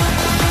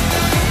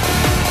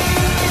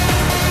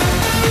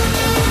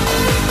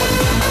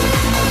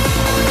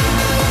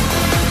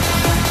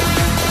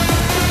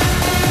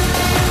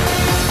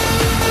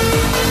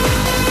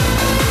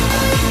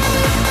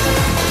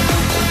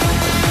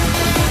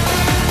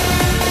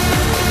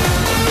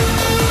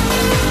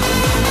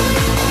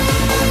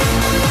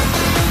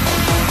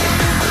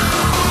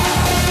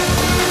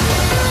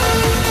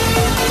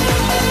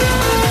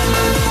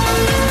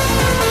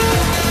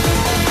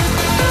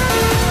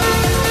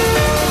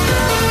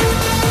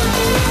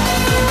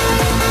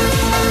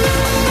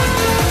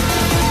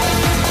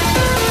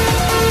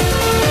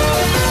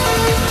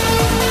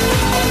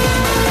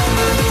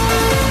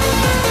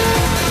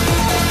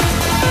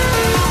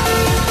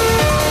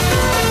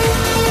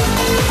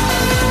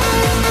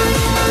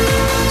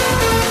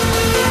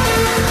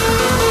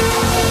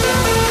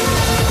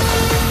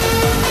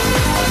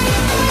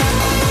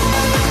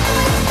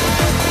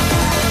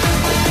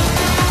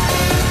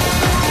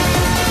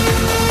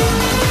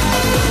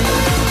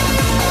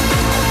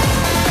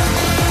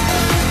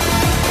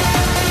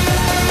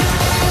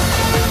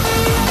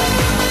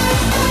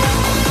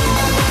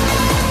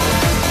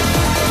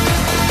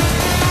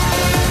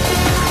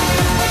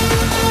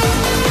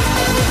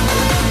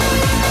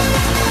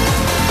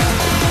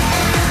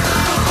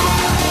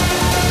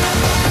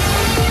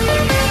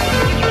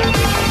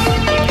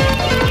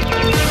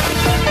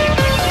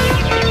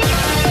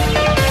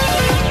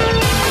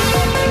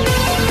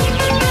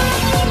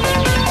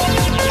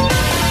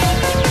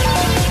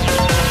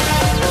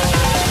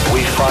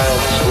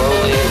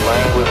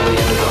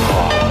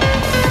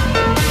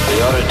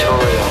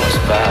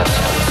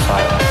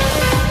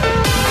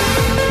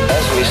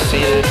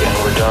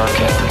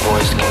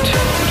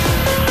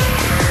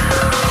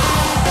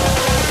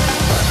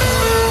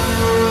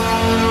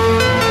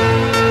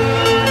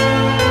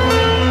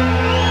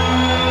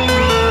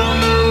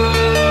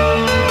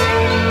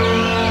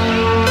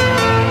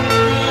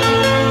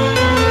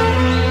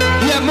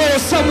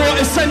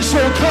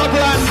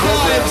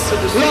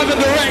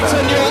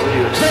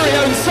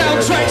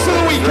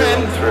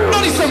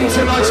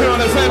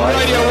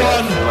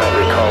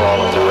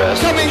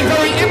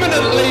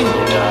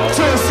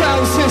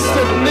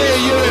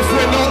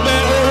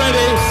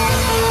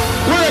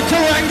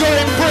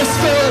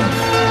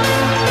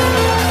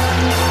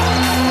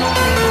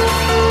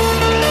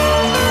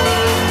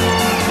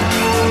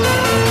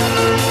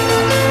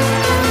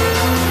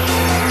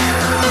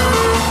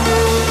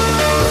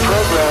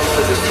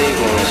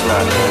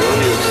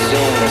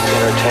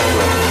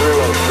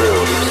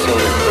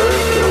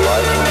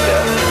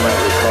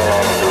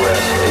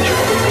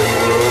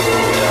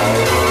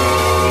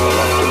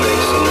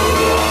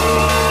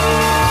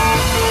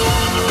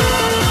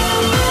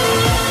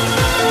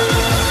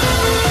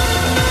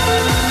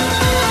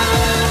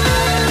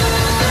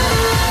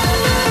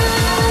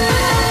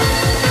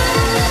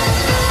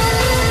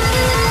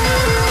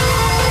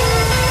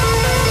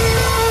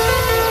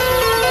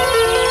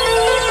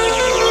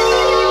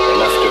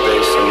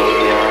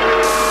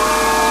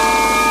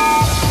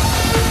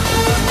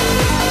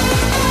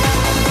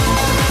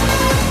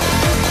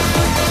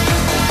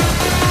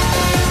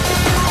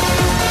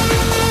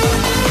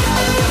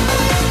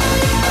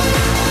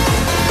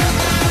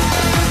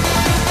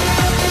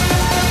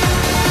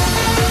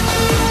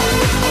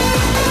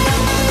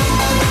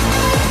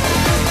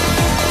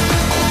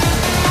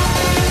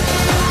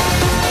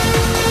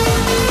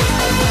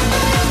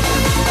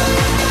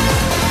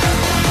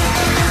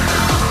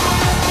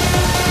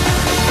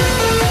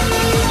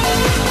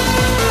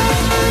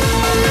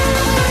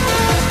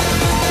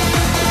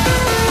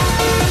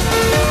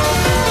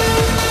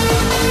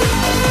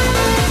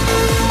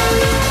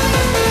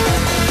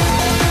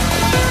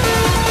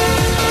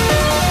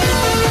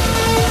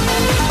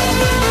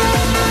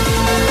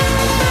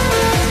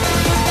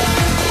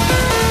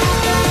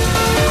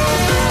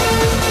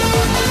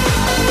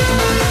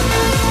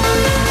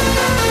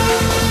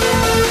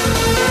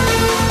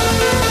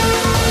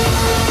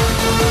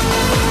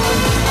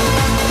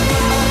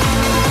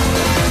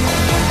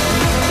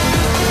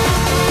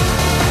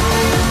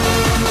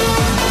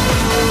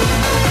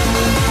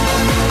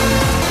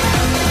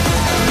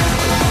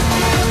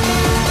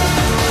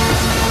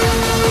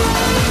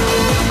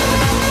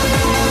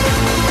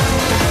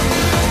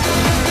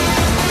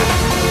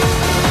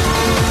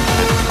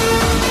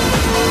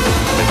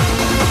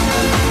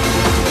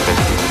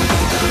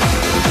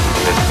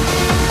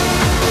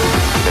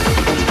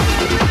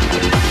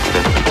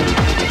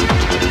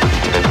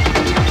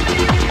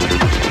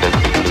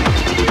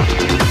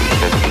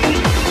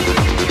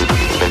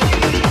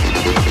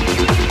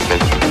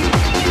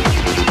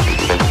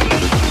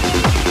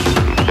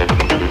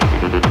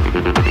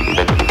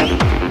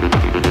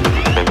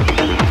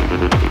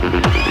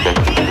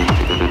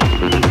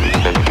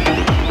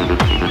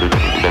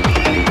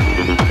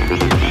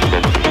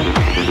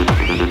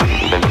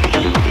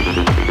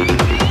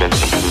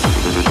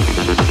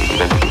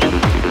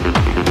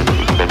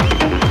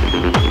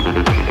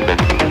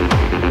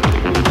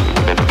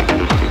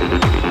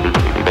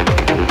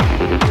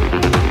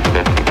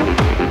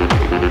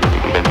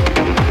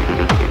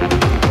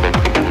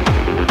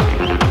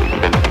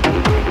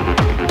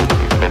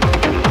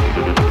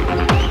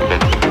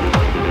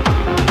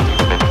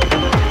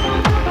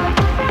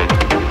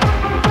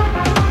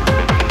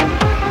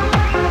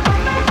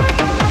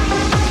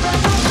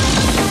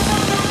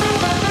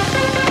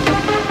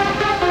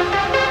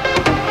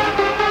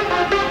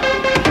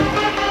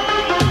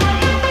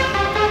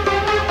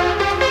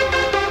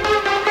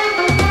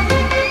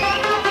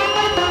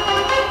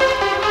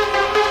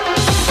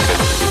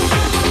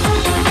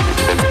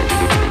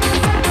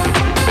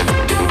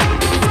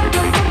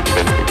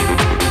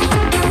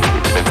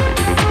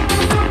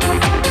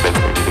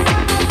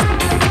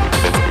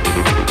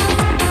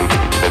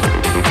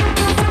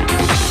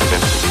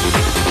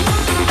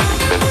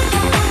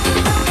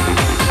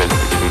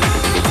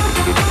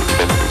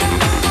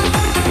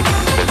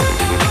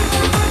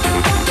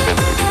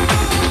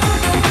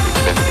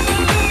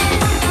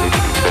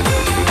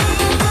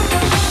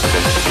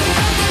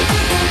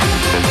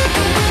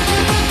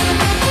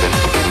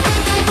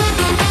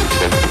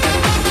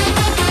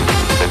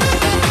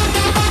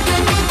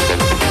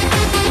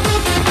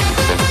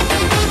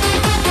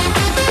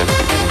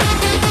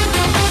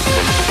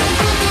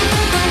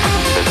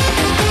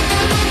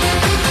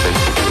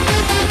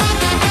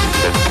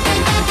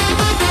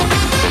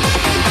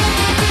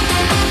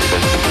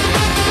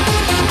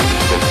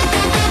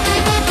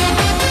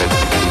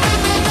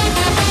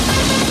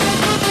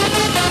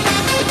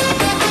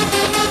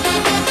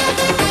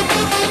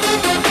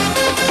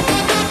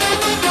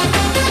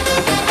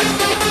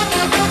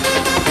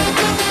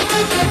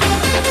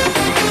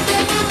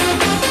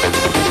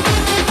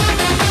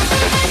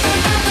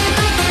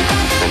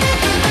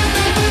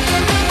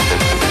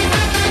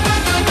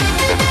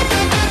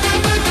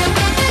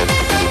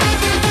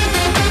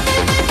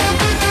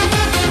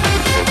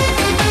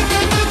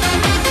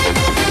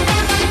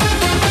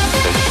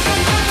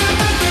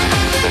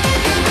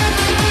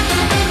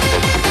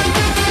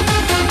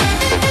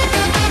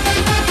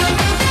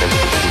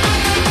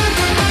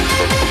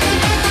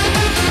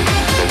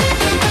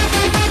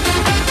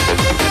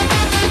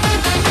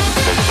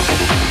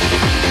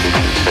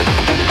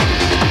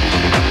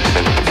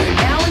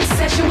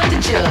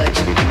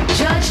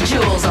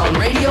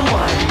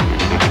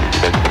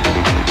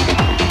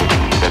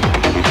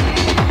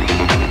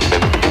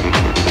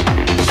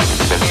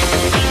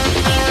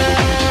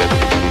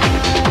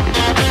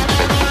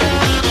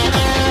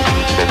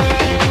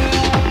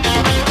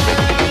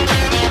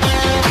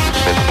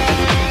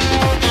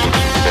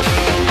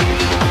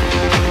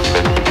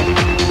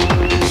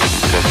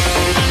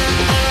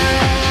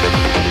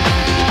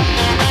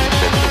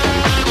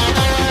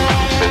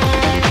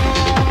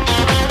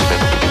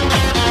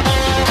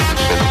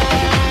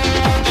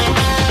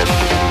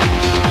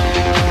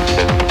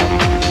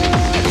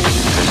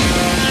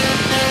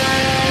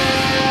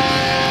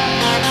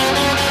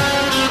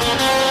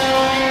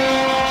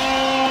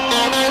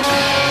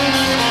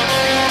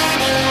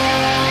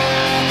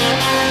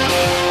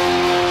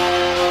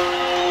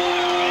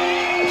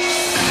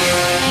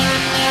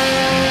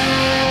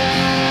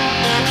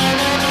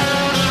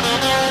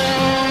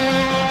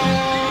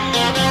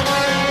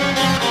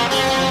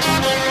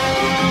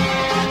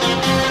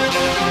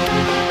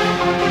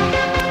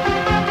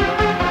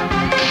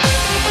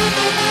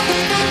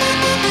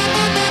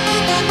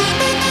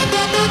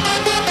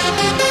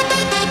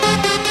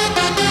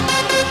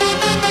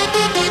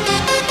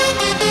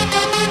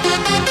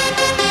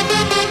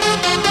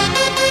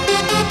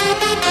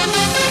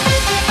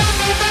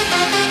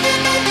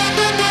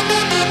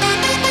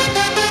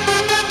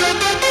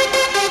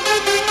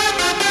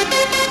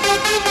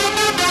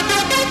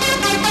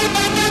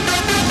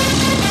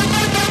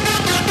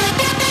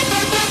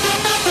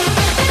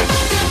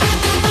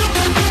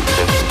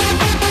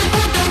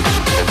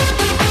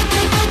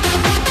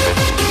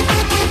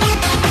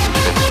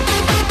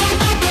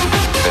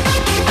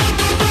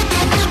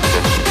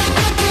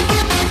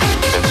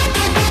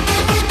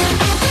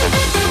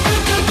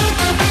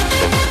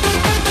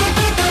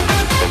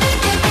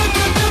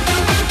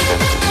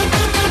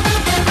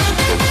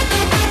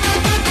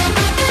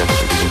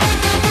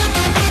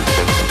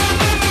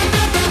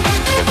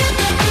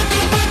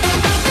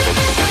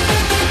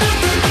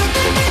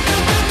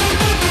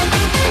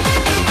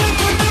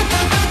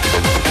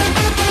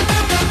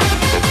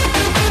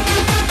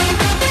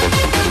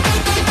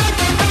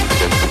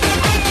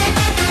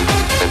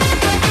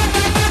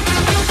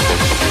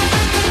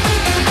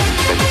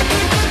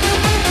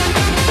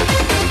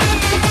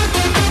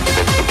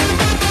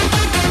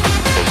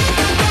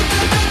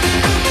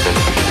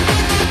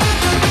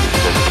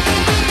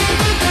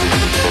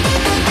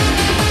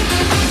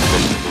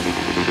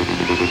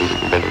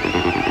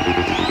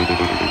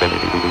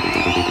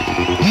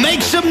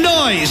 some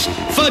noise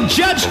for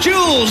Judge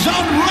Jules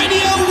on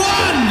Radio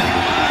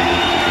 1.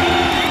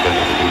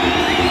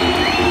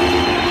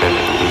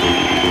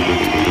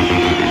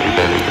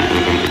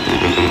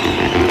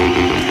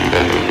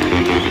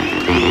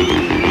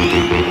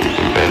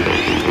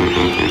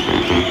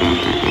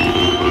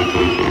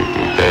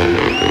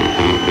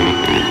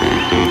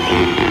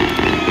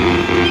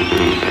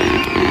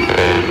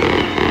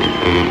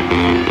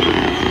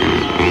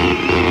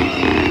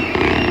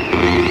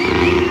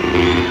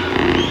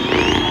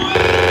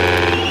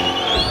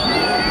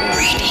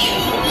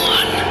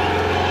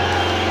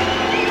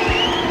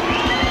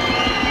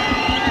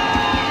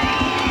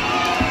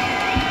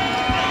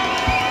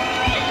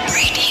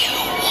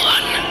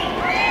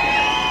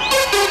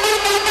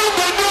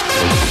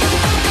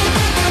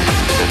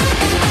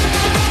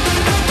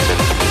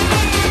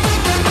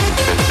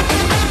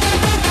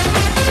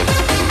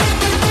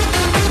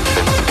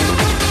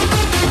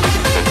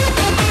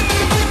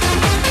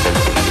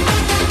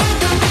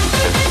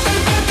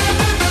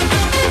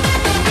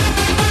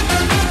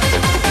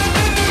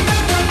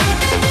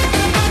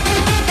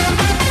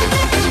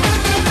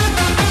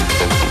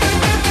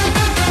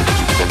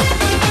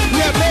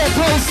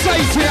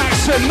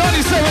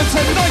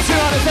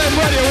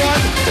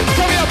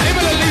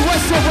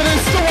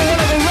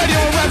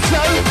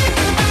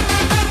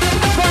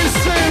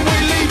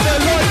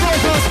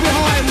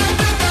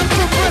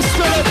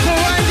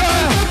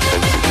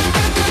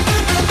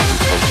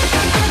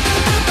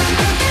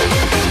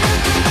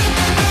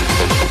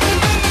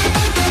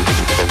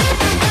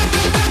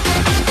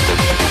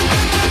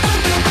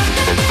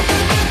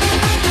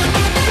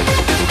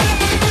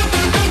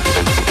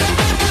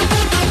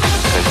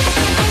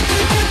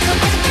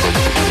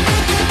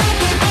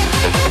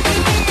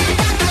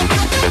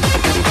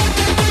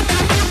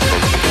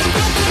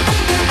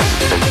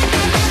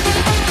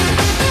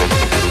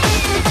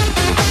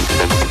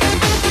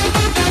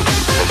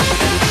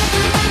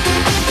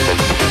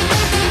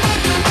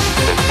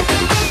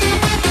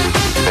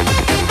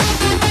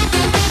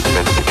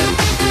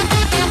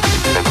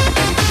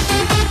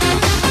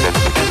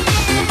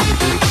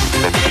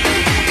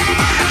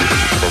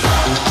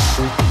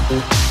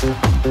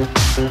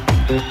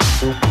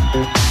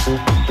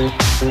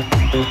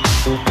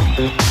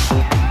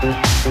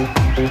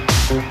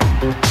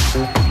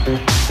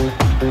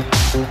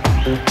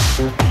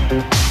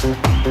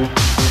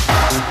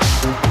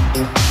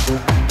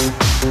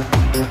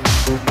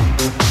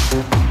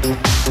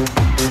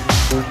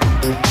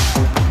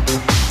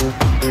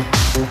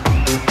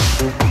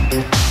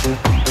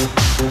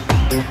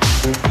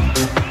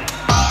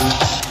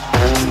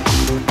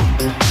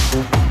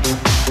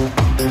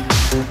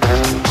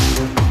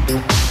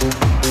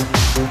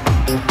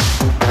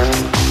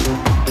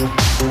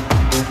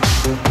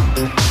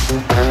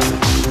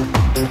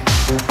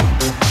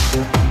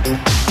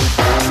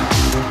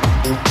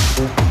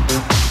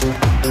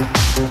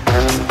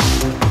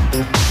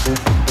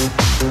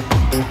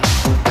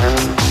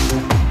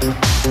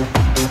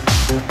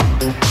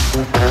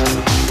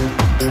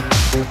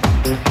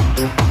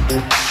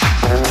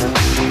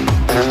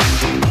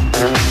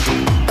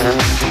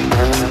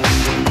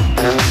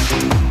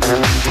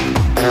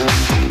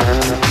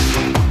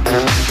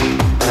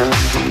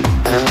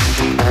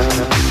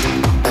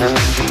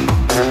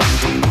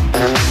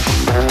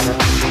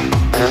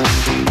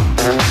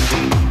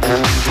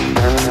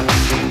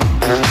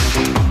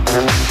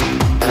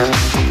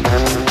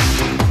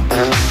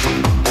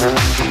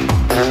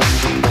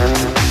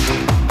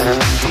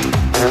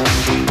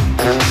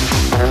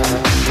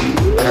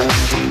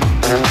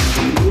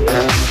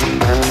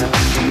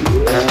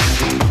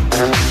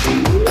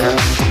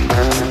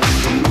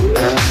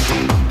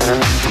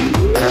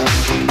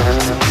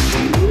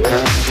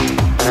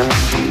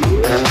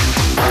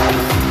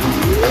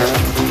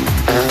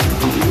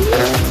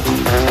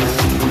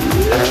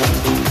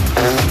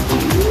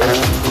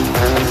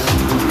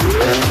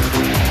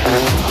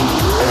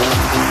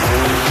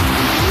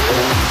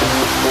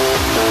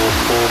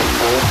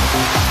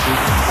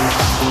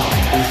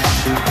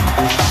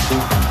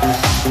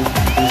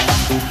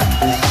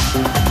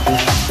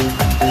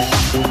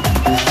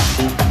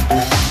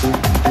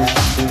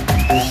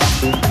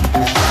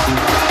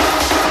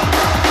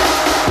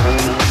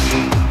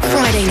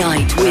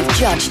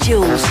 Judge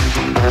Jules.